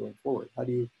challenge going forward. How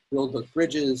do you build those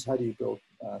bridges? How do you build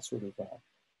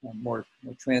more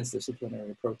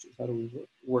transdisciplinary approaches? How do we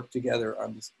work together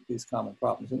on these common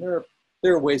problems? And there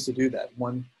are ways to do that.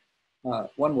 One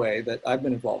way that I've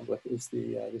been involved with is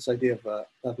this idea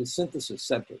of the synthesis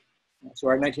center. So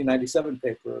our 1997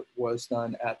 paper was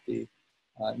done at the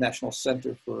National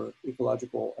Center for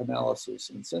Ecological Analysis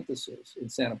and Synthesis in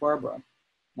Santa Barbara,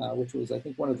 which was, I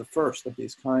think, one of the first of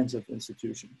these kinds of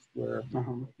institutions where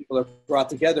people are brought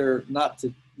together not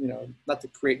to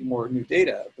create more new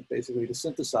data, but basically to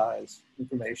synthesize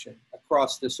information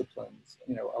across disciplines,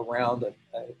 around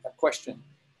a question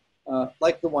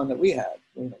like the one that we had.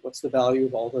 What's the value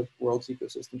of all the world's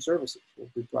ecosystem services? Well,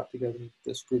 we brought together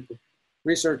this group of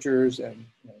researchers and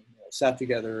sat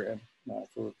together and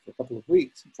for a couple of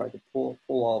weeks and tried to pull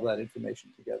all of that information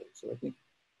together. So I think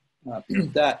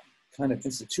that kind of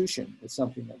institution is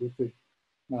something that we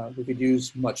could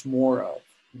use much more of.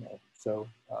 So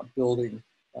building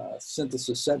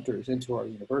synthesis centers into our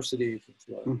universities,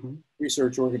 into our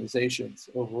research organizations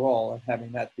overall, and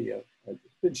having that be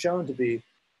it's been shown to be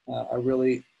a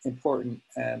really important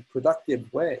and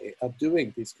productive way of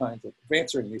doing these kinds of,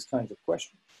 answering these kinds of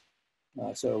questions.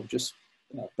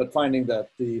 But finding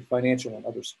the financial and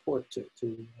other support to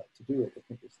do it, I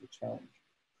think, is the challenge.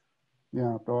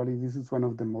 Yeah, probably this is one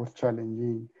of the most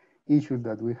challenging issues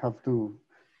that we have to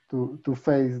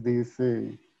face this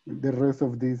the rest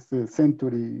of this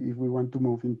century if we want to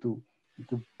move into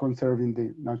conserving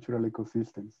the natural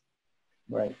ecosystems.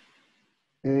 Right.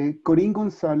 Corinne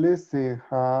Gonzalez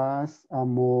has a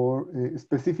more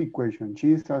specific question.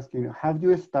 She is asking, have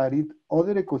you studied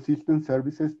other ecosystem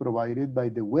services provided by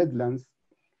the wetlands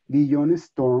beyond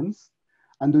storms?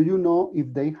 And do you know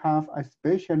if they have a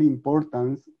special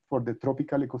importance for the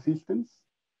tropical ecosystems?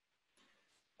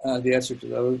 The answer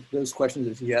to those questions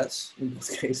is yes, in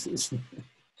both cases.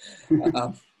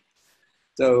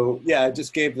 So yeah, I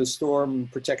just gave the storm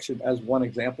protection as one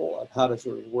example of how to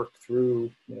sort of work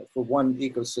through, for one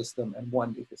ecosystem and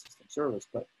one ecosystem service.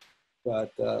 But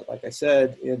like I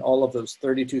said, in all of those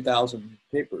 32,000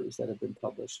 papers that have been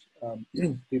published,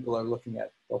 people are looking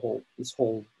at this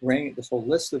whole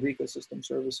list of ecosystem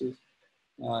services,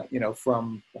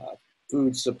 from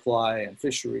food supply and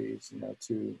fisheries,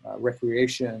 to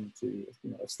recreation, to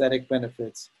aesthetic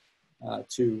benefits,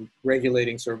 to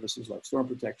regulating services like storm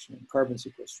protection and carbon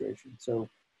sequestration. So,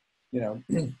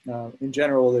 in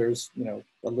general, there's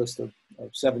a list of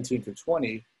 17 to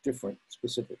 20 different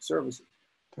specific services.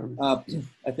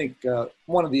 I think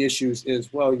one of the issues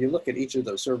is, well, you look at each of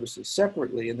those services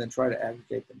separately and then try to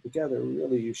aggregate them together.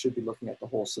 Really, you should be looking at the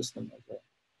whole system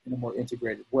in a more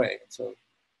integrated way. And so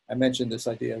I mentioned this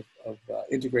idea of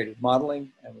integrated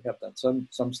modeling, and we have done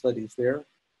some studies there,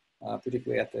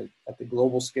 particularly at the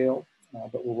global scale.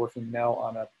 But we're working now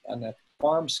on a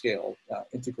farm scale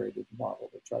integrated model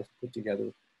that tries to put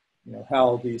together,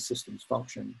 how these systems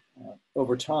function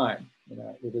over time,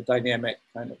 with a dynamic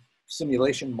kind of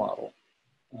simulation model.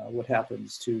 What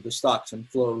happens to the stocks and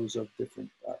flows of different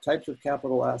types of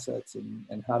capital assets,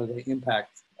 and how do they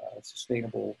impact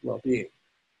sustainable well-being?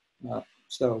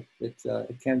 So it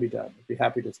can be done. I'd be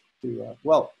happy to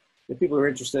well, if people are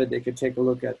interested, they could take a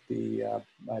look at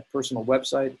my personal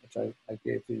website, which I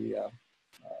gave the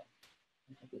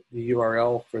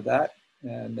URL for that,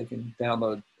 and they can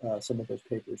download some of those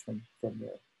papers from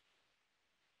there.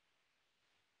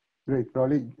 Great.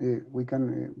 Probably we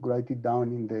can write it down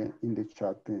in the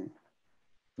chat.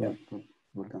 Yeah,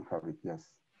 we can have it. Yes.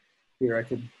 Here, I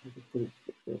can put it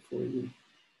there for you.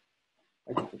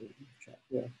 I can put it in the chat.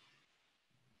 Yeah.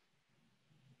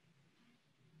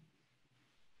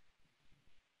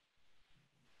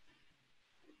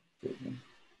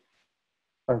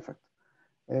 Perfect.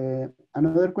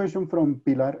 Another question from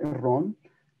Pilar Herron.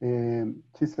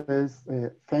 She says,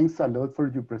 thanks a lot for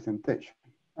your presentation.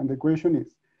 And the question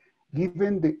is,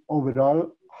 given the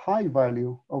overall high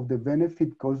value of the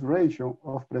benefit-cost ratio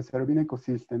of preserving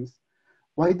ecosystems,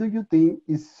 why do you think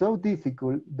it's so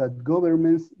difficult that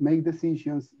governments make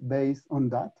decisions based on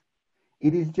that?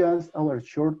 It is just our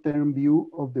short-term view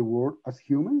of the world as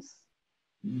humans?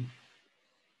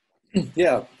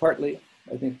 Yeah, partly.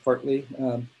 I think partly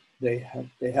they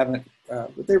haven't,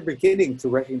 but they're beginning to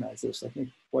recognize this, I think,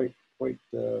 quite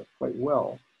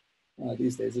well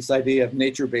these days. This idea of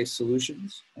nature-based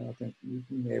solutions. I think you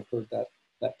may have heard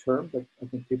that term, but I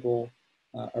think people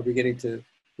are beginning to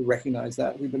recognize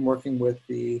that. We've been working with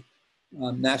the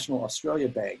National Australia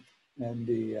Bank and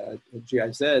the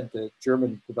GIZ, the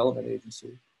German Development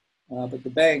Agency, but the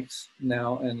banks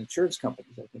now and insurance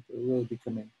companies, I think, are really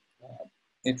becoming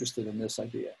interested in this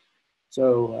idea.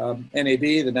 So NAB,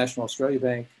 the National Australia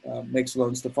Bank, makes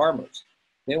loans to farmers.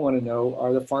 They want to know,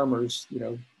 are the farmers,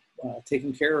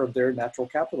 taking care of their natural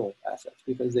capital assets?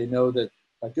 Because they know that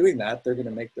by doing that, they're going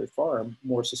to make their farm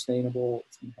more sustainable.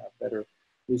 It's going to have better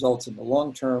results in the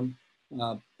long term,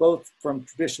 both from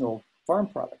traditional farm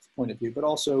products point of view, but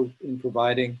also in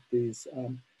providing these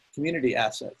community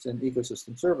assets and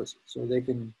ecosystem services. So they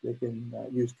can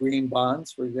use green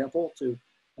bonds, for example, to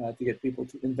get people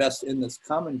to invest in this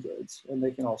common goods, and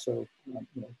they can also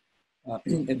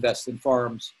invest in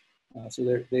farms. So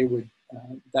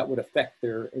that would affect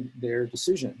their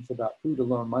decisions about who to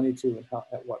loan money to and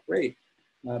at what rate,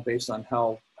 based on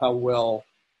how well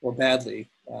or badly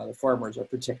the farmers are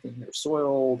protecting their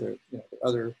soil, their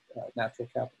other natural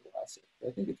capital assets.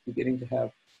 I think it's beginning to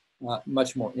have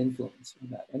much more influence in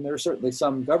that, and there are certainly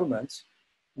some governments.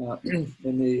 In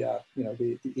the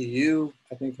EU,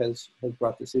 I think, has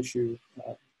brought this issue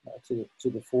to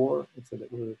the fore, and so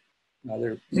that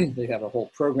they have a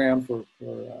whole program for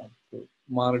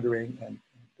monitoring and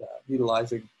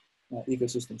utilizing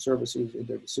ecosystem services in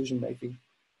their decision-making.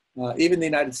 Even the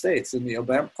United States, in the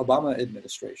Obama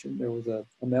administration, there was a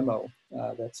memo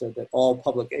that said that all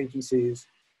public agencies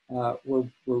were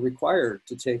required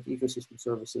to take ecosystem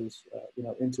services,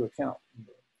 into account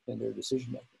in their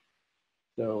decision-making.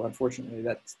 So unfortunately,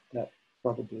 that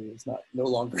probably is no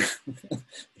longer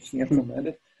being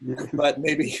implemented,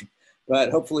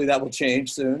 but hopefully that will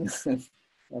change soon.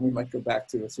 And we might go back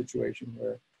to a situation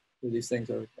where these things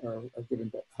are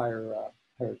given higher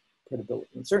credibility.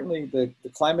 And certainly the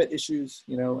climate issues,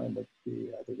 and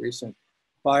the recent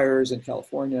fires in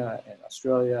California and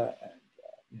Australia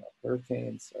and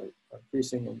hurricanes are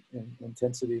increasing in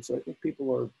intensity. So I think they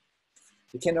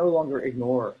can no longer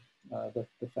ignore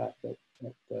the fact that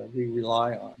we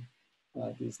rely on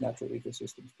these natural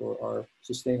ecosystems for our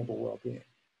sustainable well-being,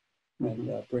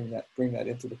 and bring that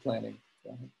into the planning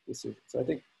decision. So I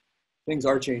think things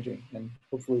are changing, and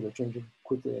hopefully they're changing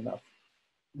quickly enough.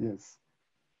 Yes.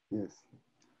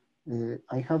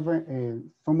 I have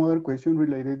some other question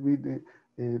related with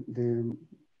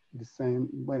the same,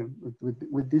 well,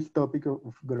 with this topic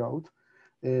of growth.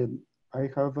 I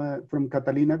have from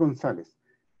Catalina Gonzalez.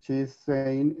 She's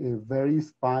saying, very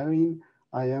inspiring.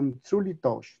 I am truly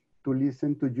touched to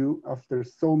listen to you after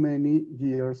so many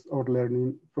years of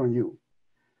learning from you.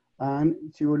 And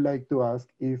she would like to ask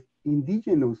if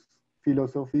indigenous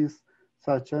philosophies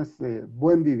such as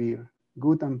buen vivir,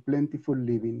 good and plentiful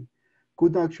living,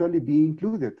 could actually be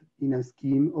included in a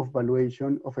scheme of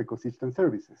valuation of ecosystem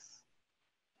services.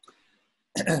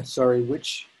 Sorry,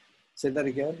 say that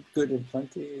again? Good and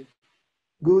plenty?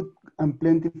 Good and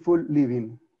plentiful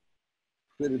living.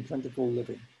 Good and plentiful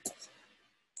living.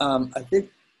 I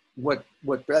think what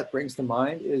that brings to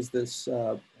mind is this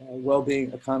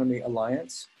Well-Being Economy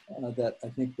Alliance, that I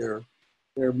think there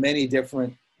are many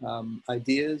different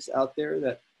ideas out there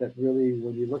that really,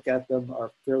 when you look at them,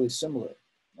 are fairly similar.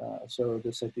 So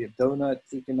this idea of donut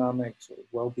economics, or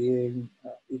well-being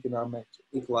economics,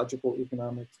 ecological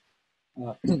economics,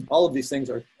 all of these things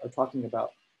are talking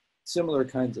about similar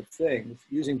kinds of things,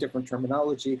 using different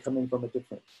terminology, coming from a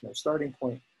different starting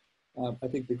point. I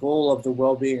think the goal of the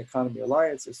Well-Being Economy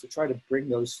Alliance is to try to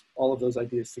bring all of those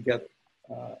ideas together,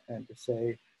 and to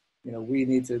say, we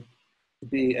need to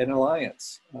be an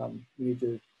alliance. We need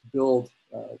to build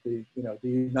the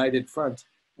united front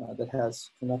that has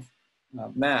enough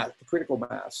mass, the critical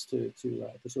mass, to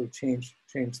sort of change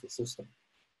the system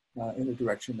in the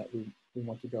direction that we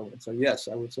want to go in. So yes,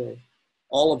 I would say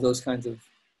all of those kinds of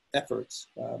efforts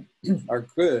are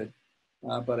good,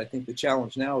 but I think the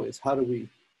challenge now is how do we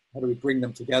bring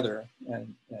them together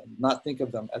and not think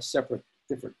of them as separate,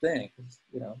 different things,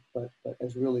 but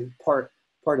as really part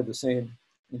of the same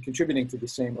and contributing to the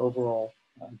same overall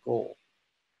goal.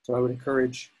 So I would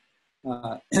encourage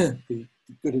the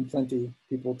Good and Plenty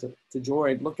people to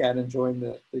look at and join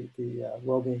the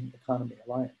Well-Being Economy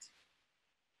Alliance.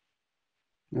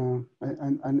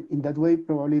 And in that way,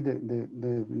 probably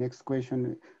the next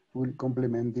question will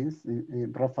complement this.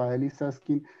 Rafael is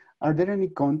asking, are there any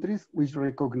countries which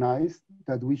recognize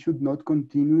that we should not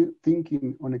continue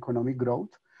thinking on economic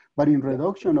growth, but in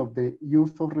reduction of the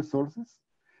use of resources,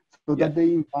 so that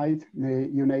they invite the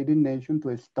United Nations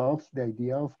to stop the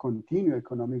idea of continued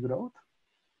economic growth?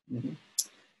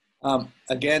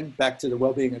 Again, back to the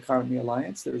Well-Being Economy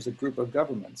Alliance, there's a group of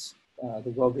governments,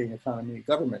 the Well-Being Economy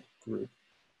Government Group,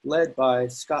 led by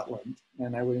Scotland.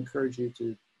 And I would encourage you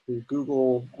to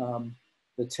Google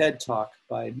the TED Talk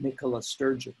by Nicola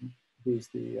Sturgeon, who's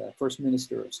the First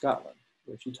Minister of Scotland,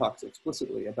 where she talks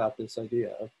explicitly about this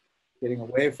idea of getting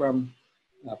away from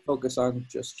focus on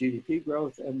just GDP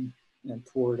growth and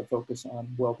toward a focus on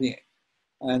well-being.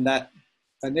 And that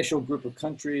initial group of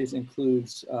countries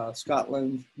includes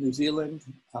Scotland, New Zealand,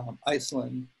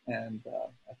 Iceland, and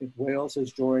I think Wales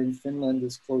has joined. Finland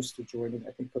is close to joining.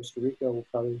 I think Costa Rica will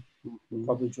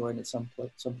probably join at some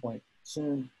point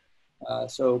soon.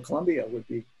 So Colombia would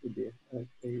be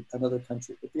another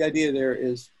country. But the idea there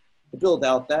is to build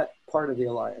out that part of the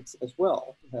alliance as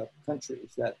well. To have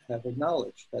countries that have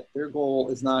acknowledged that their goal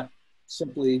is not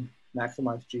simply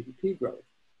maximize GDP growth.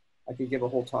 I could give a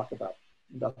whole talk about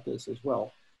this as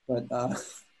well, but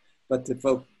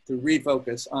to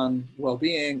refocus on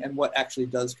well-being and what actually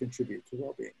does contribute to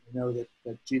well-being. We know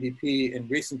that GDP in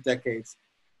recent decades,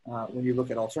 when you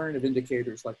look at alternative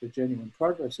indicators like the Genuine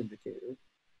Progress Indicator,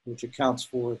 which accounts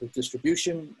for the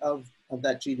distribution of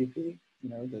that GDP,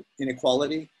 the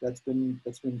inequality that's been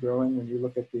growing when you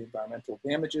look at the environmental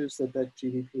damages that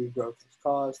GDP growth has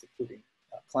caused, including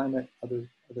climate, other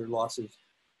losses.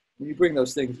 When you bring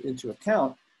those things into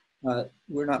account,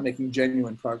 we're not making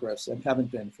genuine progress and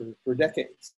haven't been for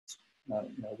decades.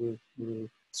 we're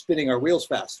spinning our wheels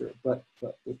faster, but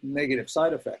the negative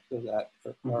side effect of that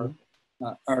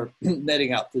are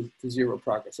netting out to zero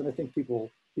progress. And I think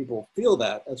people feel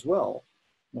that as well.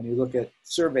 When you look at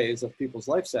surveys of people's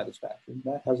life satisfaction,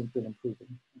 that hasn't been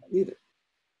improving either.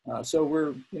 So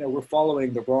we're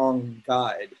following the wrong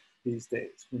guide these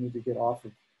days. We need to get off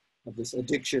of this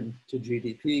addiction to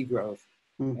GDP growth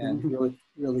and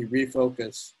really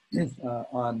refocus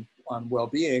on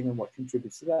well-being and what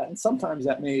contributes to that. And sometimes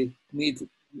that may lead to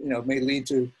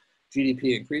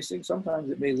GDP increasing. Sometimes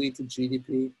it may lead to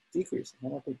GDP decreasing. I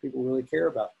don't think people really care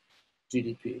about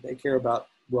GDP. They care about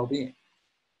well-being.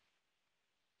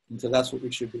 And so that's what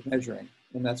we should be measuring,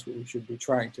 and that's what we should be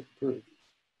trying to improve.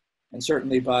 And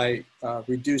certainly by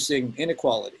reducing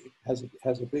inequality has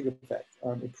a big effect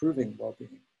on improving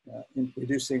well-being. In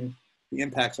reducing the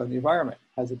impacts on the environment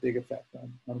has a big effect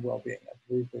on well-being.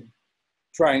 We've been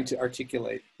trying to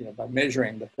articulate, by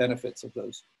measuring the benefits of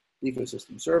those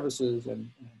ecosystem services and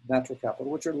natural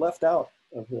capital, which are left out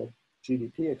of the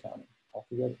GDP accounting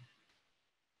altogether.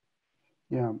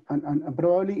 Yeah, and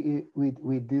probably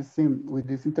with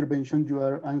this intervention, you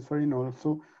are answering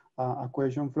also a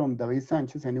question from David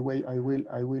Sanchez. Anyway, I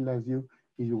will ask you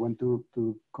if you want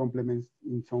to complement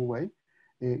in some way.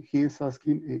 He is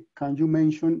asking, can you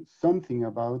mention something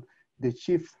about the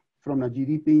shift from a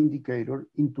GDP indicator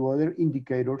into other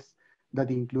indicators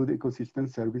that include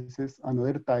ecosystem services and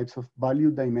other types of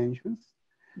value dimensions?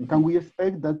 Can we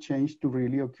expect that change to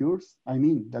really occur? I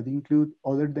mean, that include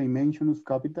other dimensions,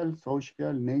 capital,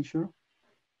 social, nature?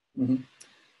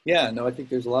 Yeah, no, I think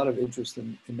there's a lot of interest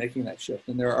in making that shift.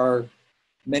 And there are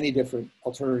many different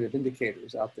alternative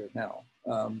indicators out there now,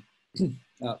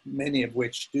 many of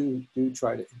which do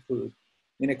try to include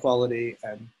inequality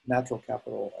and natural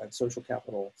capital and social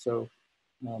capital. So,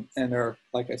 and there are,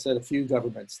 like I said, a few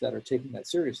governments that are taking that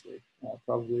seriously.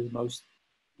 Probably the most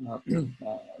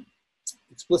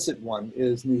explicit one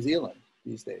is New Zealand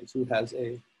these days, who has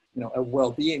a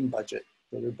well-being budget.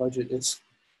 So their budget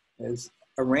is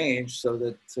arranged so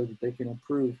that they can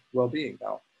improve well-being.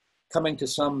 Now, coming to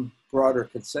some broader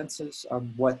consensus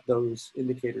on what those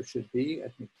indicators should be, I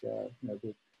think the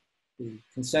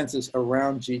consensus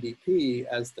around GDP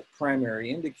as the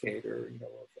primary indicator,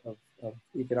 of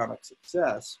economic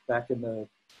success back in the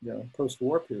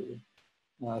post-war period,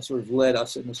 sort of led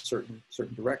us in a certain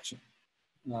direction.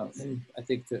 And I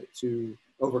think that to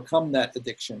overcome that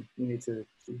addiction, we need to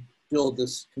build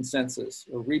this consensus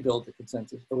or rebuild the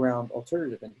consensus around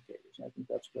alternative indicators. And I think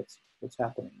that's what's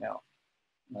happening now.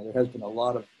 There has been a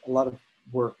lot of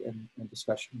work and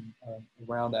discussion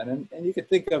around that, and you could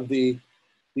think of the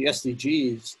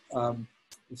SDGs,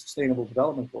 the Sustainable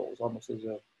Development Goals, almost as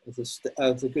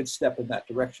a good step in that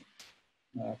direction.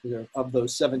 Of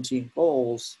those 17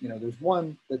 goals, there's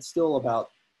one that's still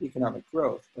about economic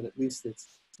growth, but at least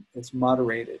it's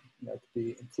moderated, to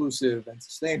be inclusive and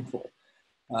sustainable.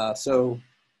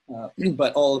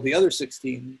 But all of the other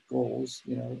 16 goals,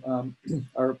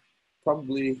 are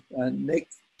probably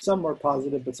some are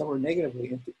positive, but some are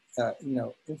negatively,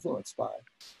 influenced by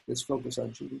this focus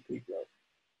on GDP growth.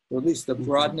 Or at least the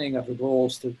broadening of the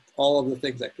goals to all of the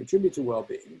things that contribute to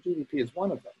well-being. GDP is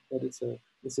one of them, but it's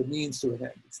a means to an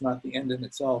end. It's not the end in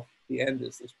itself. The end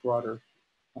is this broader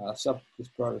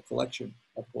collection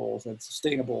of goals and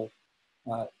sustainable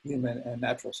human and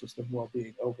natural system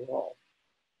well-being overall.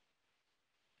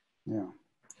 Yeah.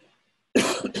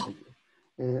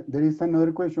 There is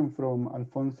another question from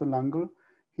Alfonso Lango.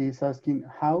 He's asking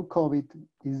how COVID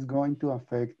is going to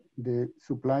affect the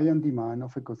supply and demand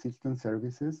of ecosystem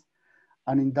services,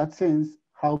 and in that sense,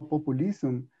 how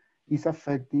populism is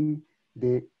affecting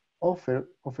the offer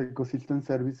of ecosystem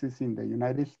services in the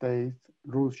United States,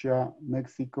 Russia,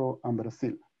 Mexico, and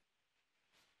Brazil.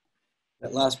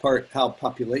 That last part, how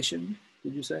population,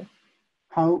 did you say?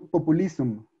 How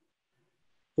populism.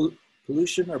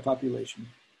 Pollution or population?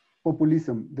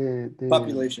 Populism. The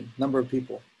population, number of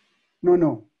people.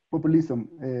 No, populism.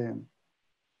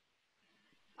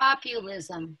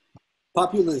 Populism.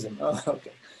 Populism, oh,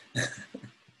 okay.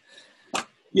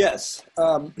 Yes,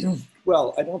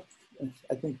 well,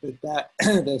 I think that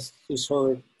this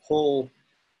whole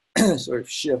sort of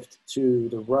shift to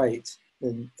the right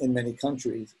in many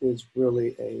countries is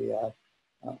really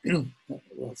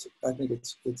I think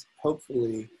it's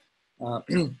hopefully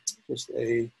just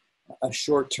a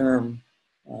short-term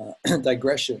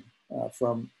digression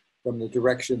from the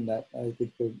direction that I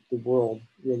think the world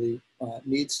really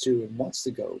needs to and wants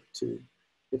to go to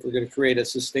if we're going to create a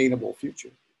sustainable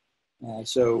future.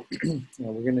 So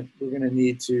we're going to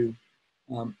need to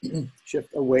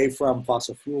shift away from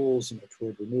fossil fuels and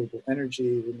toward renewable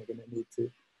energy. We're going to need to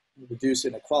reduce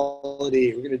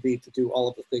inequality. We're going to need to do all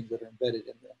of the things that are embedded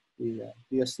in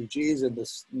the SDGs and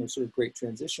this sort of great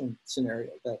transition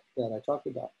scenario that I talked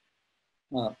about.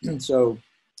 So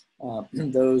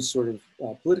those sort of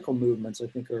political movements, I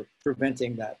think, are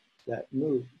preventing that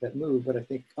move. But I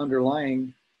think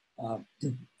underlying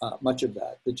much of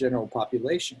that, the general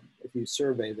population, if you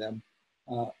survey them,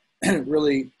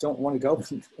 really don't want to go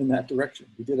in that direction.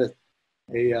 We did a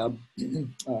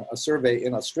survey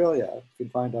in Australia, you can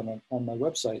find on my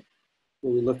website,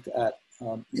 where we looked at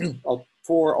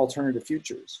 4 alternative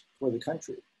futures for the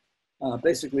country.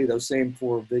 Basically, those same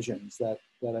 4 visions that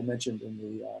I mentioned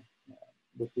in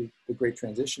with the Great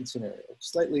Transition scenario.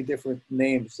 Slightly different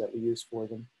names that we use for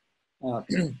them.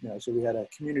 So we had a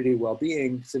community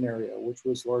well-being scenario, which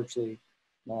was largely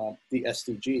the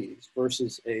SDGs,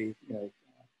 versus a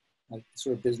like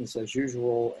sort of business as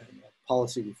usual and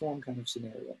policy reform kind of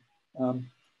scenario.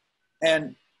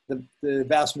 And the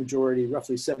vast majority,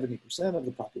 roughly 70% of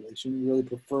the population, really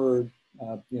preferred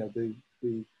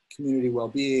the community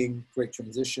well-being, great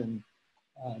transition,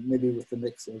 maybe with the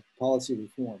mix of policy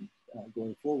reform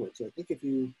going forward. So I think if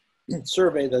you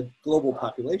survey the global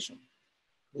population,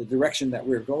 the direction that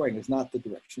we're going is not the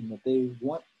direction that they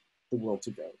want the world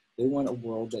to go. They want a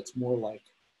world that's more like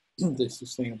the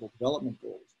Sustainable Development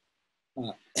Goals.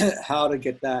 How to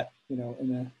get that,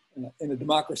 in a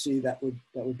democracy, that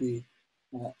would be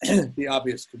the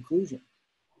obvious conclusion.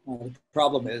 The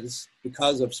problem is,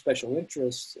 because of special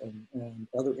interests and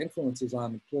other influences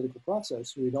on the political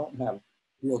process, we don't have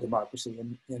real democracy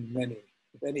in many,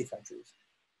 if any, countries.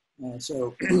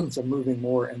 So moving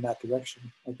more in that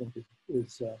direction, I think,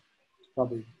 is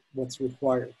probably what's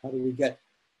required. How do we get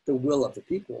the will of the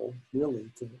people really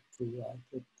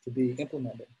to be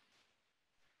implemented?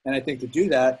 And I think to do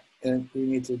that, and we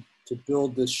need to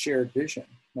build this shared vision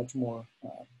much more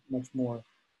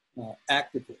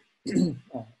actively.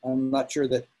 I'm not sure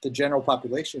that the general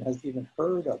population has even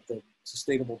heard of the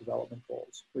Sustainable Development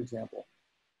Goals, for example.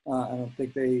 I don't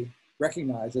think they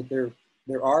recognize that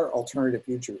there are alternative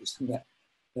futures that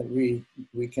we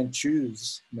can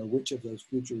choose, which of those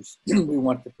futures we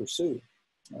want to pursue.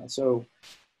 So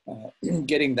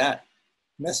getting that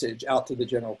message out to the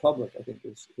general public, I think,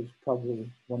 is probably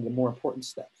one of the more important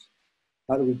steps.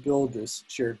 How do we build this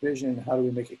shared vision? How do we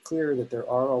make it clear that there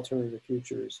are alternative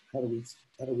futures? How do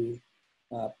we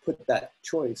put that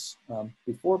choice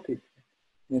before people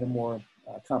in a more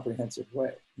comprehensive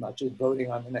way? Not just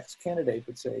voting on the next candidate,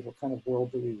 but say, what kind of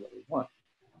world do we really want?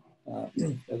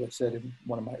 As I said in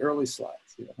one of my early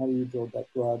slides, how do you build that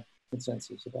broad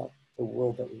consensus about the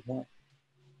world that we want?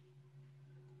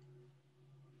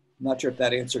 I'm not sure if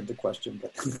that answered the question,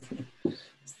 but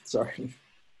sorry.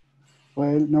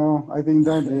 Well, no, I think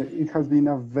that it has been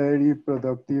a very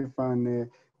productive and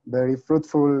very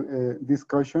fruitful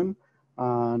discussion.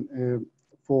 And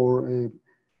for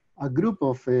a group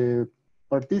of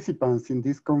participants in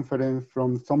this conference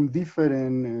from some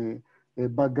different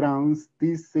backgrounds,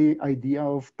 this idea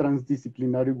of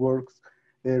transdisciplinary works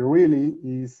really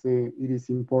is it is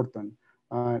important.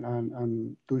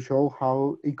 And to show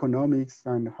how economics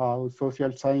and how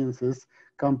social sciences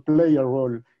can play a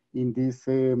role in this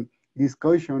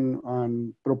discussion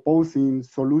and proposing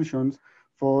solutions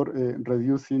for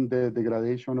reducing the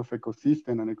degradation of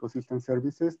ecosystem and ecosystem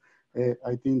services.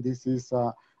 I think this is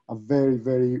a very,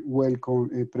 very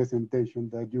welcome presentation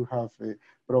that you have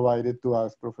provided to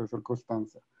us, Professor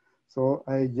Costanza. So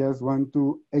I just want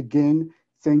to, again,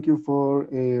 thank you for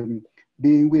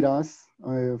being with us,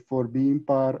 for being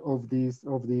part of this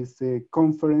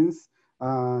conference.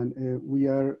 And we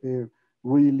are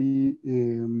really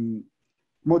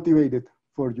motivated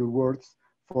for your works,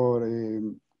 for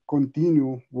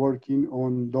continue working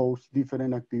on those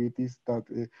different activities that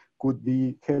could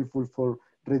be helpful for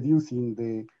reducing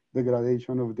the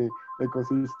degradation of the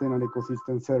ecosystem and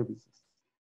ecosystem services.